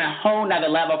do it on a whole nother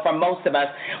level from most of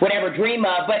us would ever dream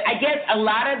of. But I guess a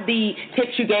lot of the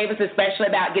tips you gave us, especially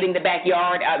about getting the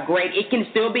backyard great, it can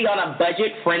still be on a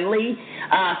budget-friendly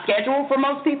schedule for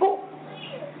most people?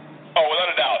 Oh,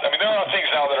 without a doubt. I mean, there are things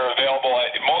now that are available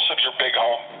at most of your big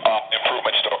home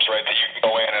improvement stores, right, that you can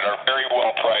go in and are very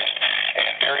well priced and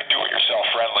very do-it-yourself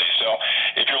friendly. So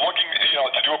if you're looking,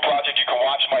 to do a project, you can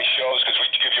watch my shows because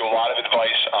we give you a lot of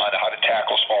advice on how to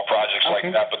tackle small projects like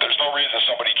that. But there's no reason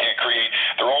somebody can't create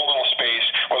their own little space,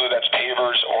 whether that's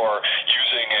pavers or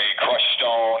using a crushed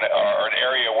stone or an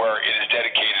area where it is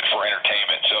dedicated for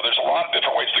entertainment. So there's a lot of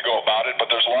different ways to go about it,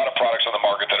 but there's a lot of products on the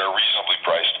market that are reasonably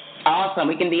priced. Awesome.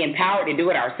 We can be empowered to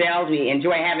do it ourselves. We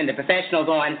enjoy having the professionals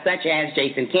on, such as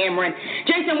Jason Cameron.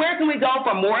 Jason, where can we go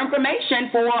for more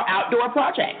information for outdoor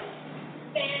projects?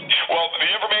 Well, the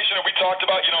information that we talked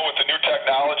about, with the new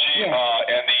technology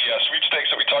and the sweepstakes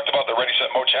that we talked about, the Ready,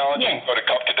 Set, Mo Challenge, go to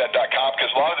CubCadet.com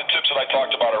because a lot of the tips that I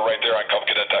talked about are right there on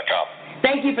CubCadet.com.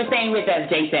 Thank you for staying with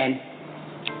us, Jason.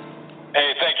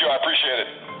 Hey, thank you. I appreciate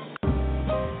it.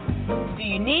 Do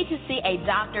you need to see a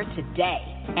doctor today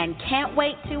and can't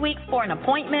wait 2 weeks for an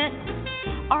appointment?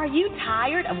 Are you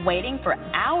tired of waiting for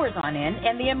hours on end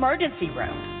in the emergency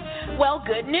room? Well,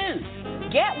 good news.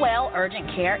 Get Well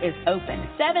Urgent Care is open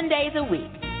 7 days a week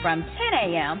from 10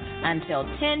 a.m. until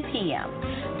 10 p.m.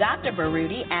 Dr.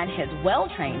 Baruti and his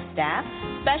well-trained staff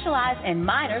specialize in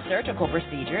minor surgical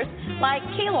procedures like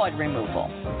keloid removal,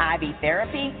 IV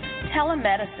therapy,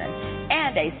 telemedicine,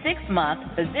 and a 6-month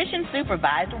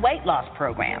physician-supervised weight loss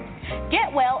program.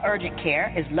 Get Well Urgent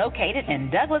Care is located in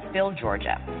Douglasville,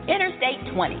 Georgia,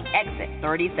 Interstate 20, Exit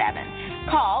 37.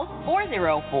 Call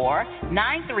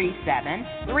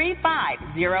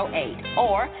 404-937-3508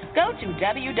 or go to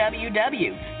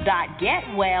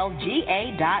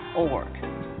www.getwellga.org.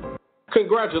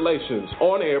 Congratulations,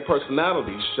 on-air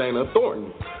personality Shana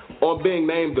Thornton, on being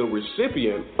named the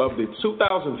recipient of the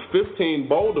 2015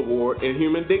 Bold Award in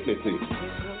Human Dignity.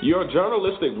 Your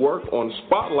journalistic work on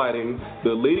spotlighting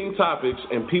the leading topics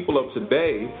and people of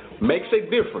today makes a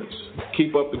difference.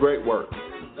 Keep up the great work.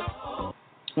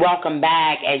 Welcome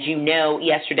back. As you know,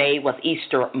 yesterday was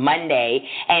Easter Monday,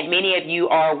 and many of you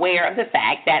are aware of the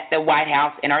fact that the White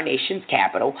House in our nation's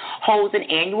capital holds an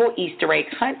annual Easter egg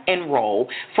hunt and roll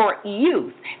for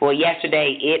youth. Well,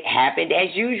 yesterday it happened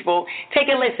as usual. Take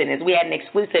a listen as we had an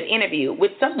exclusive interview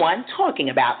with someone talking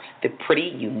about the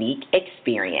pretty unique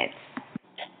experience.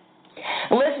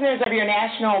 Listeners of your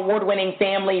national award-winning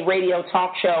family radio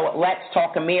talk show, Let's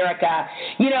Talk America,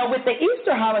 with the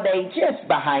Easter holiday just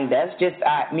behind us, just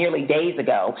merely days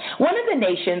ago, one of the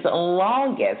nation's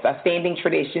longest standing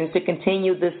traditions to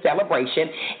continue this celebration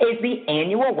is the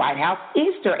annual White House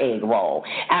Easter egg roll,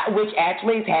 which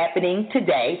actually is happening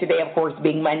today, of course,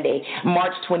 being Monday,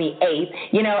 March 28th.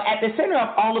 At the center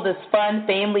of all of this fun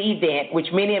family event,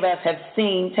 which many of us have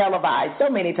seen televised so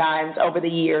many times over the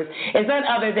years, is none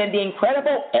other than the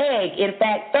incredible egg. In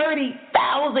fact,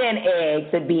 30,000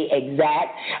 eggs to be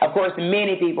exact. Of course,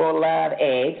 many people love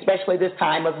eggs, especially this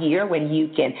time of year when you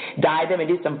can dye them and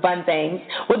do some fun things.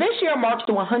 Well, this year marks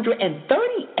the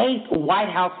 138th White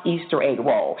House Easter egg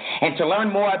roll. And to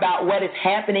learn more about what is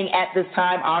happening at this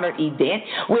time-honored event,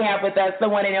 we have with us the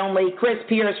one and only Chris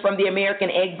Pierce from the American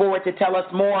Egg Board to tell us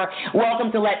more.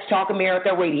 Welcome to Let's Talk America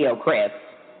Radio, Chris.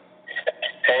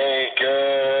 Hey,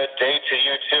 good day to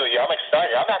you, too. Yeah, I'm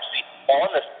excited. I'm actually on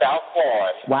the South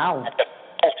Lawn at the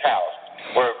White House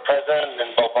where President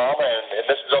Obama and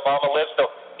Mrs. Obama live. So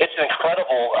it's an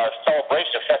incredible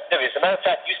celebration of festivities. As a matter of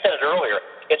fact, you said it earlier,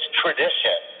 it's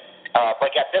tradition.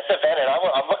 Like at this event, and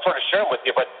I'm looking forward to sharing with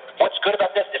you, but what's good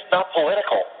about this, it's not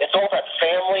political. It's all about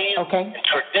families and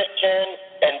tradition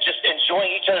and just enjoying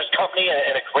each other's company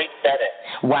in a great setting.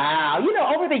 Wow. You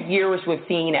know, over the years, we've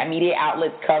seen media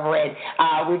outlets cover it.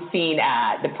 We've seen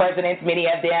the presidents, many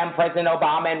of them, President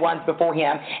Obama and ones before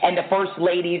him, and the first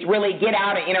ladies really get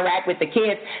out and interact with the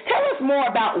kids. Tell us more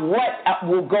about what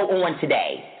will go on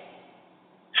today.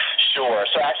 Sure.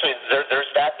 So actually, there's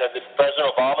that.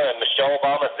 President Obama and Michelle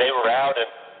Obama, they were out and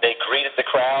they greeted the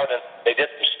crowd and they did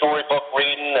some storybook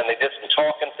reading and they did some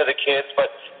talking to the kids. But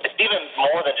it's even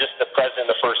more than just the president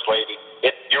and the first lady.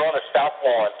 You're on the South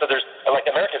Lawn. So there's, like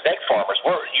America's egg farmers,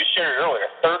 you shared it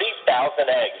earlier, 30,000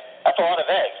 eggs. That's a lot of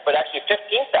eggs, but actually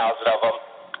 15,000 of them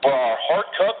are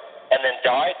hard-cooked and then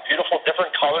dyed, beautiful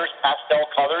different colors, pastel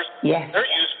colors. Yeah. They're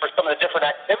used for some of the different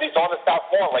activities on the South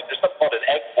Lawn. Like there's something called an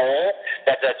egg bowl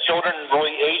that children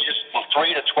really ages from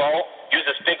 3 to 12 use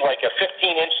this big, like a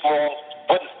 15-inch long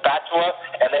wooden spatula,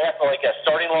 and they have like a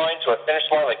starting line to a finish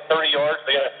line, like 30 yards.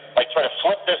 They gotta like try to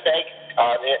flip this egg,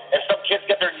 and some kids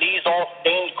get their knees all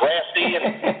stained grassy,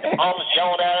 and mom's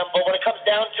yelling at them. But when it comes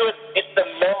down to it, it's the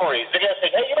memories. They're gonna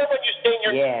say, "Hey, you remember when you stayed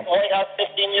in your White House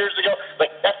 15 years ago?"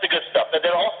 Like that's the good stuff. And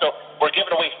then also, we're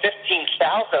giving away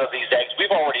 15,000 of these eggs.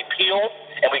 We've already peeled,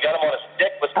 and we got them on a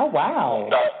stick with. Oh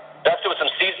wow. Dusted with some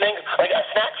seasoning, like a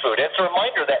snack food. It's a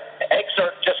reminder that eggs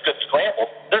aren't just good scrambled.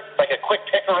 They're like a quick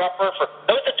picker-upper for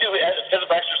those that do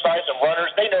physical exercise and runners.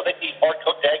 They know they eat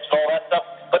hard-cooked eggs and all that stuff,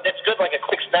 but it's good like a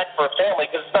quick snack for a family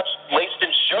because it's not laced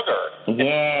in sugar.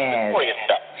 Yes.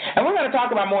 And we're going to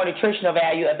talk about more nutritional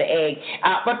value of the egg.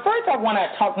 But first I want to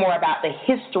talk more about the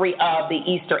history of the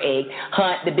Easter egg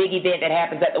hunt, the big event that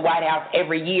happens at the White House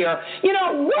every year. You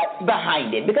know, what's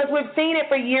behind it? Because we've seen it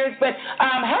for years, but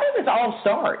how did this all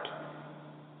start?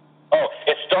 Oh,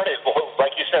 it started,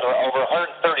 like you said, over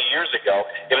 130 years ago.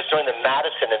 It was during the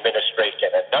Madison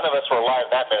administration, and none of us were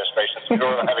alive in that administration, so we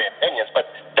don't have any opinions. But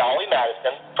Dolly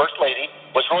Madison, First Lady,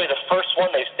 was really the first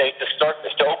one, they say, to start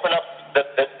this, to open up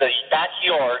the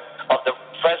backyard of the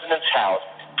president's house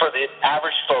for the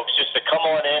average folks just to come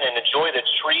on in and enjoy the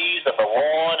trees and the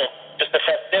lawn and just the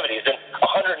festivities. And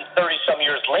 130-some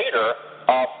years later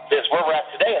is where we're at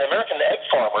today, and American egg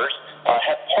farmers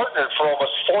have partnered for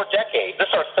almost 4 decades. This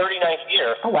is our 39th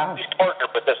year. Oh, wow. We've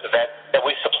partnered with this event that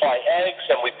we supply eggs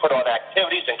and we put on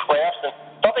activities and crafts. And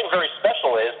something very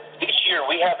special is each year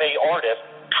we have an artist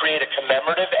create a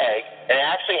commemorative egg, and it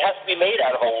actually has to be made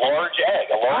out of a large egg,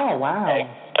 egg.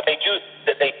 But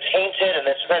they paint it, and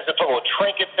sometimes they put little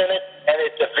trinkets in it, and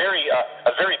it's a very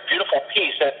beautiful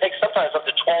piece. And it takes sometimes up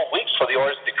to 12 weeks for the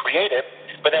artist to create it.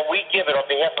 But then we give it on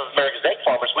behalf of America's egg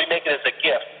farmers. We make it as a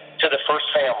gift to the first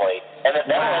family, and then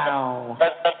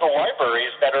that's the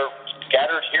libraries that are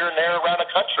scattered here and there around the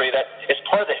country. That is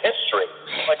part of the history.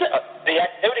 Like, the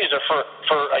activities are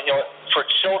for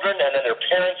children, and then their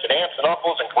parents and aunts and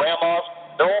uncles and grandmas.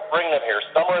 They're all bringing them here.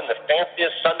 Some are in the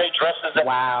fanciest Sunday dresses.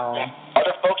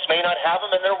 Other folks may not have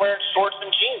them, and they're wearing shorts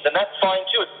and jeans, and that's fine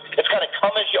too. It's kind of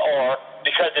come as you are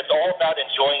because it's all about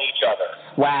enjoying each other.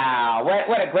 Wow,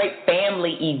 what a great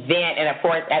family event, and of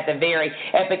course at the very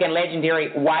epic and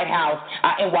legendary White House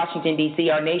in Washington,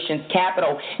 D.C., our nation's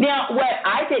capital. Now, what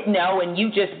I didn't know, and you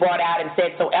just brought out and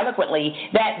said so eloquently,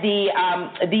 that the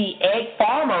egg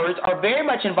farmers are very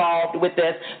much involved with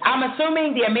this. I'm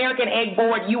assuming the American Egg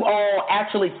Board, you all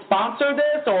actually sponsor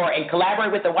this and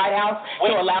collaborate with the White House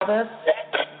to allow this?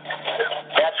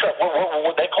 That's right.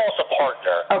 They call us a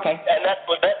partner. Okay. And that's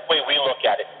the way we look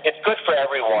at it. It's good for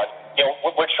everyone. You know,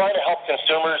 we're trying to help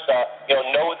consumers,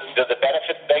 know the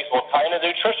benefits of eggs. We'll tie into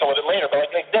nutrition a little bit later. But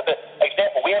like an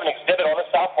example, we have an exhibit on the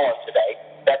South Lawn today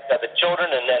that the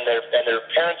children and their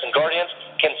parents and guardians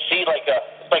can see like a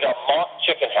mock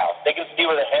chicken house. They can see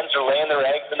where the hens are laying their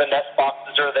eggs and the nest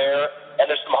boxes are there. And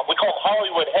there's we call them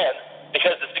Hollywood hens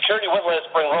because the security wouldn't let us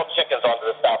bring real chickens onto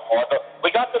the South Lawn. But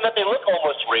we got them that they look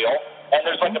almost real. And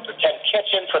there's like a pretend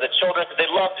kitchen for the children because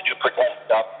they love to do pretend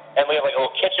stuff. And we have like a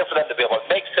little kitchen for them to be able to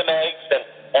make some eggs and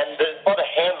all the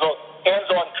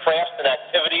hands-on crafts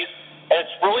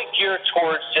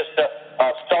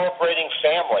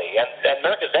family. And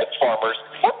America's Egg Farmers,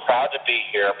 we're proud to be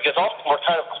here because often we're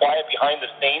kind of quiet behind the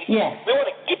scenes. Yeah. We want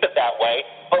to keep it that way,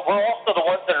 but we're also the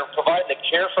ones that are providing the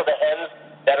care for the hens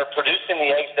that are producing the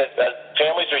eggs that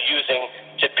families are using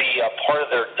to be a part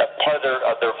of their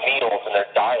meals and their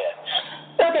diet.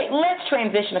 Okay, let's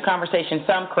transition the conversation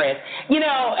some, Chris. You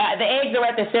know, the eggs are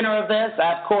at the center of this.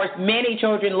 Of course, many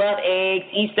children love eggs,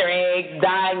 Easter eggs,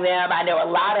 dyeing them. I know a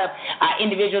lot of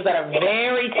individuals that are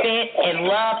very fit and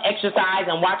love exercise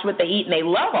and watch what they eat, and they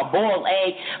love a boiled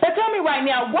egg. But tell me right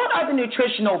now, what are the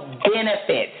nutritional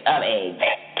benefits of eggs?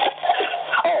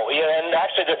 Oh, yeah, and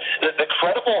actually the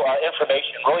credible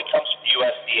information really comes from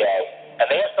USDA, and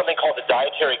they have something called the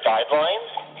Dietary Guidelines,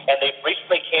 and they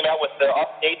recently came out with the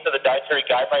updates of the Dietary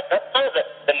Guidelines. That's kind of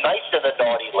the nice and the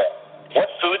naughty list. What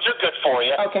foods are good for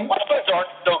you? Okay. What foods aren't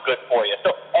so good for you?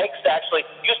 So eggs actually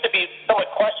used to be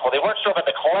somewhat questionable. They weren't sure about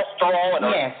the cholesterol and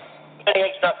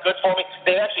eggs not good for me.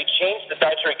 They actually changed the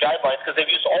Dietary Guidelines because they've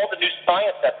used all the new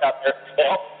science that's out there to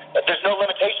help. There's no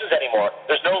limitations anymore.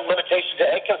 There's no limitation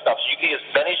to egg consumption. You can eat as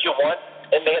many as you want,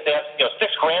 and they have 6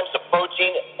 grams of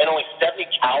protein and only 70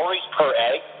 calories per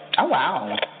egg. Oh,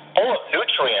 wow. Full of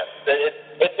nutrients.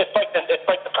 It's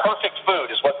like the perfect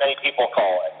food is what many people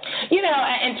call it. You know,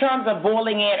 in terms of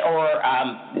boiling it or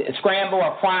scramble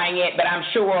or frying it, but I'm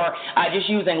sure just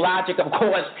using logic, of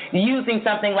course, using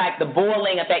something like the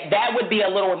boiling effect, that would be a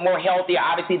little more healthier,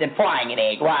 obviously, than frying an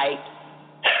egg, right?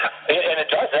 And it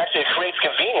does. Actually, it creates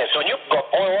convenience. So when you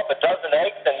boil up a dozen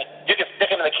eggs, and you can stick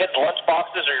them in the kids' lunch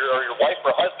boxes or your wife or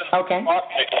husband's box, and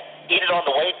you can eat it on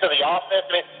the way to the office.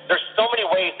 I mean, there's so many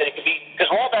ways that it can be, because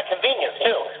we're all about convenience,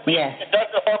 too. Yeah. A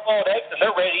dozen of hard-boiled eggs, and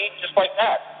they're ready to eat just like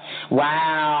that.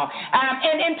 Wow.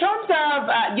 And in terms of,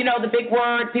 the big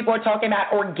word, people are talking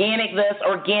about organic this,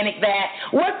 organic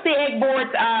that. What's the Egg Board's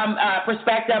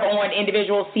perspective on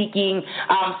individuals seeking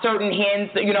certain hens,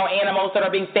 animals that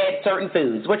are being fed certain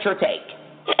foods? What's your take?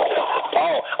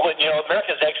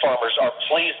 America's Egg Farmers are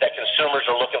pleased that consumers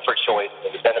are looking for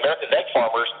choices. And America's Egg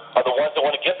Farmers are the ones that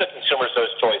want to give the consumers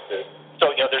those choices. So,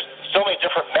 there's so many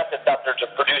different methods out there to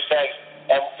produce eggs.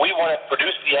 And we want to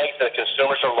produce the eggs that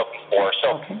consumers are looking for.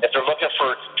 So if they're looking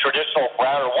for traditional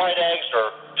brown or white eggs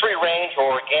or free range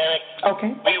or organic,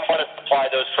 we want to supply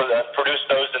those produce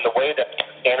those in the way that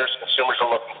standards consumers are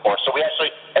looking for. So we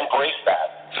actually embrace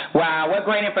that. Wow, what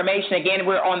great information. Again,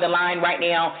 we're on the line right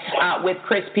now with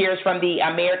Chris Pierce from the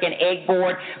American Egg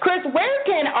Board. Chris, where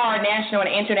can our national and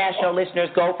international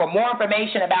listeners go for more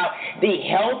information about the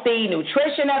healthy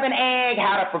nutrition of an egg,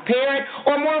 how to prepare it,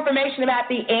 or more information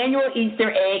about the annual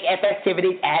Easter egg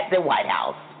festivities at the White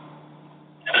House?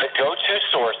 The go-to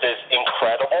source is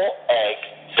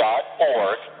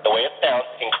IncredibleEgg.org. The way it sounds,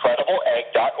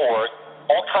 IncredibleEgg.org.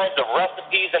 All kinds of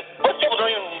recipes, and most people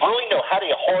don't even really know how to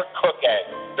hard cook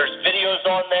eggs. There's videos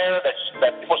on there that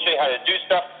people show you how to do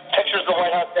stuff, pictures of the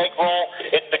White House egg roll.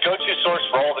 It's the go-to source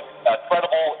for all the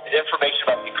credible information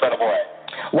about the Incredible Egg.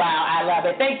 Wow, I love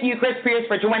it. Thank you, Chris Pierce,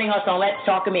 for joining us on Let's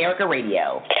Talk America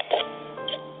Radio.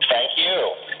 Thank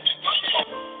you.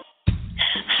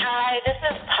 Hi, this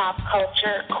is pop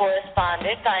culture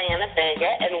correspondent Diana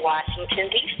Vega in Washington,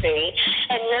 D.C.,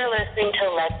 and you're listening to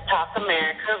Let's Talk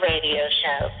America radio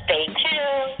show. Stay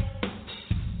tuned.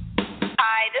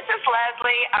 Hi, this is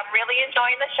Leslie. I'm really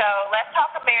enjoying the show. Let's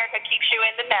Talk America keeps you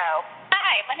in the know.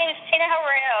 Hi, my name is Tina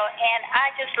Harrell, and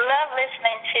I just love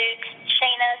listening to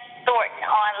Shana Thornton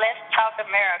on Let's Talk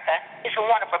America. It's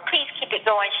wonderful. Please keep it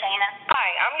going, Shana. Hi,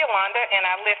 I'm Yolanda, and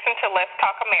I listen to Let's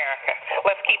Talk America.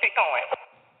 Let's keep it going.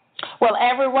 Well,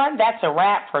 everyone, that's a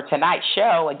wrap for tonight's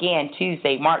show. Again,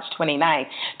 Tuesday, March 29th,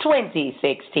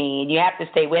 2016. You have to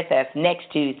stay with us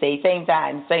next Tuesday, same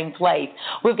time, same place.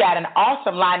 We've got an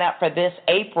awesome lineup for this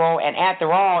April, and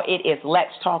after all, it is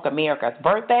Let's Talk America's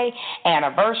birthday,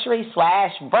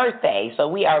 anniversary/birthday. So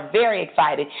we are very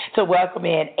excited to welcome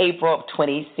in April of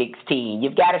 2016.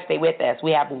 You've got to stay with us.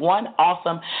 We have one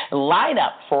awesome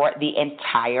lineup for the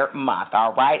entire month,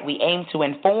 all right? We aim to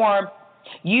inform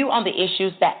you on the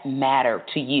issues that matter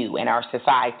to you in our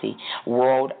society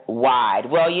worldwide.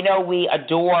 Well, we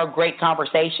adore great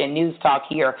conversation, news talk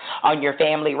here on your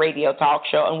family radio talk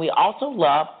show, and we also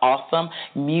love awesome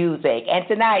music. And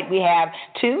tonight we have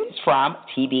tunes from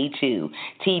TB2.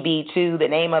 TB2, the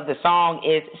name of the song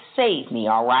is Save Me,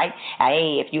 all right?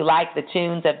 Hey, if you like the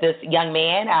tunes of this young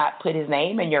man, put his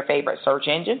name in your favorite search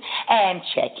engine and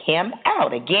check him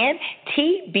out. Again,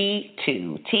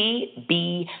 TB2.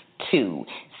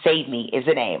 Save Me is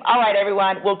the name. All right,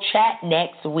 everyone. We'll chat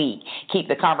next week. Keep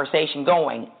the conversation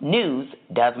going. News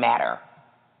does matter.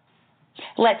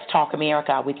 Let's Talk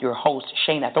America with your host,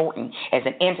 Shana Thornton, as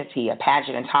an entity of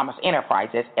Paget and Thomas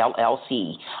Enterprises,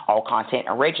 LLC. All content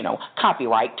original,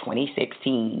 copyright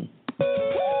 2016.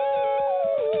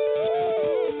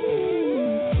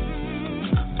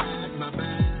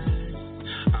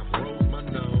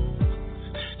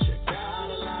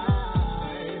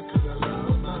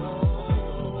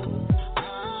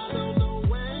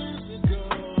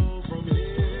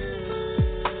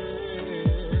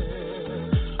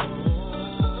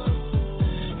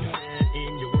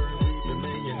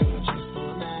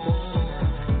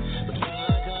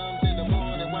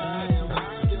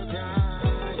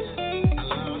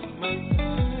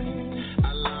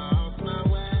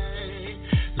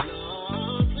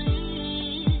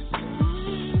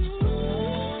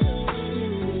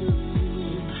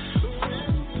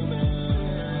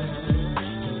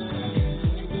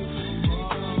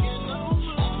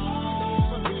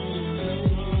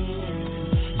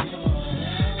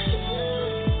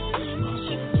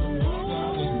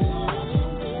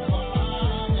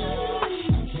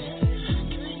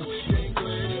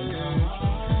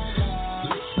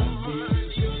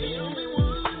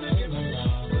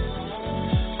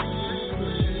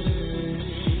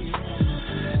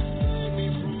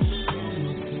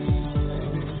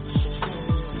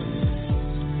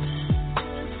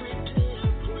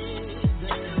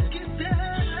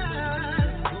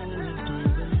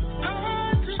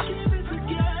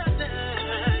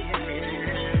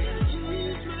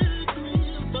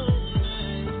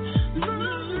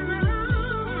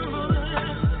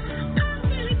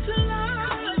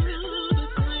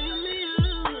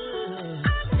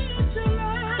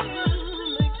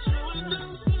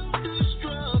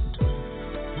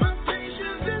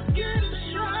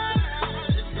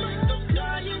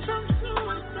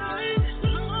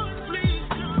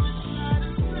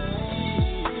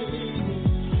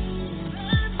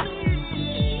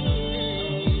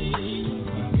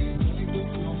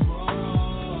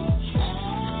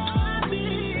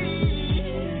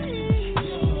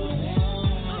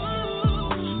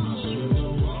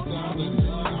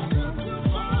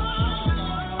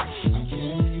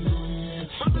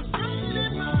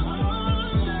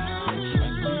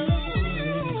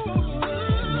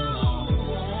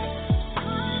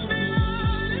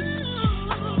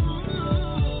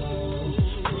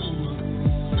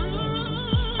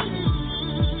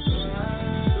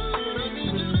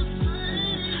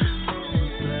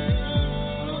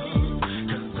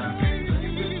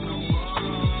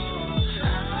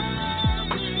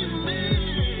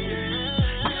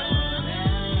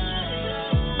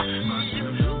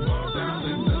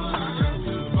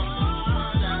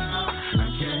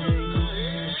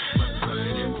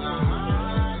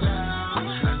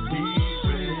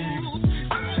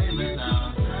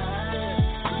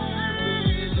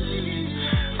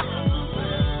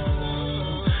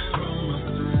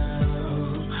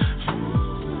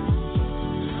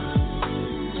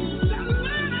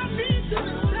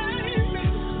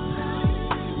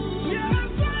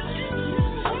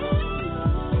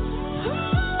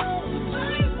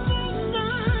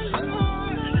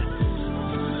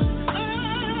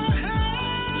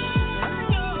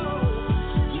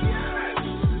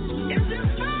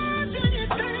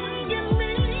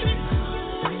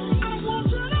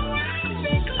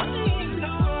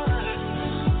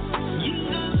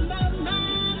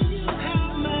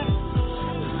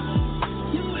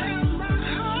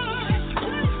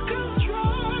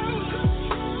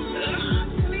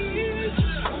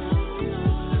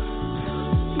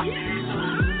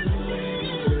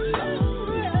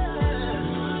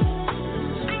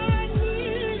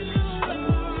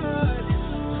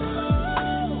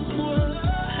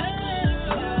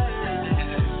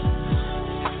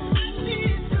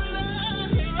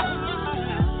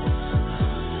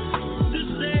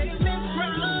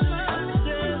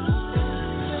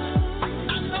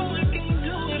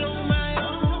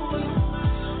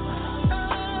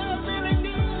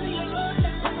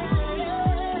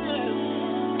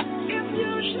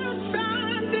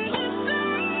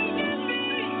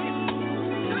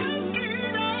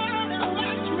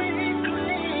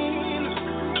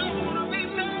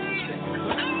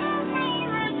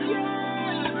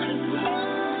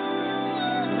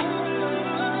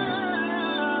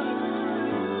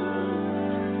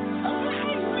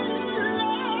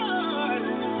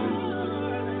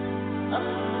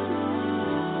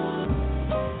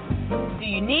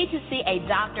 Need to see a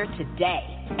doctor today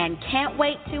and can't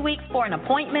wait 2 weeks for an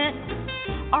appointment?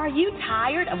 Are you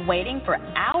tired of waiting for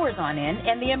hours on end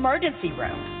in the emergency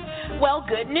room? Well,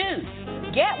 good news.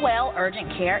 Get Well Urgent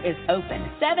Care is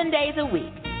open 7 days a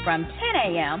week from 10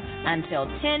 a.m. until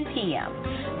 10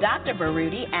 p.m. Dr.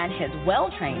 Baruti and his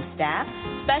well-trained staff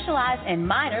specialize in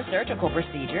minor surgical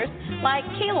procedures like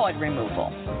keloid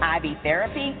removal, IV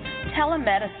therapy,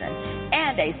 telemedicine,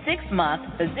 and a 6-month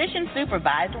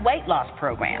physician-supervised weight loss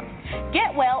program.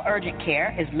 Get Well Urgent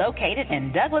Care is located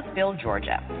in Douglasville,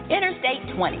 Georgia,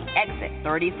 Interstate 20, exit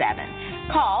 37.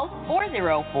 Call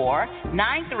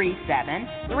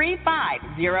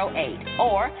 404-937-3508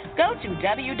 or go to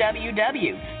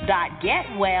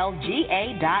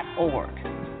www.getwellga.org.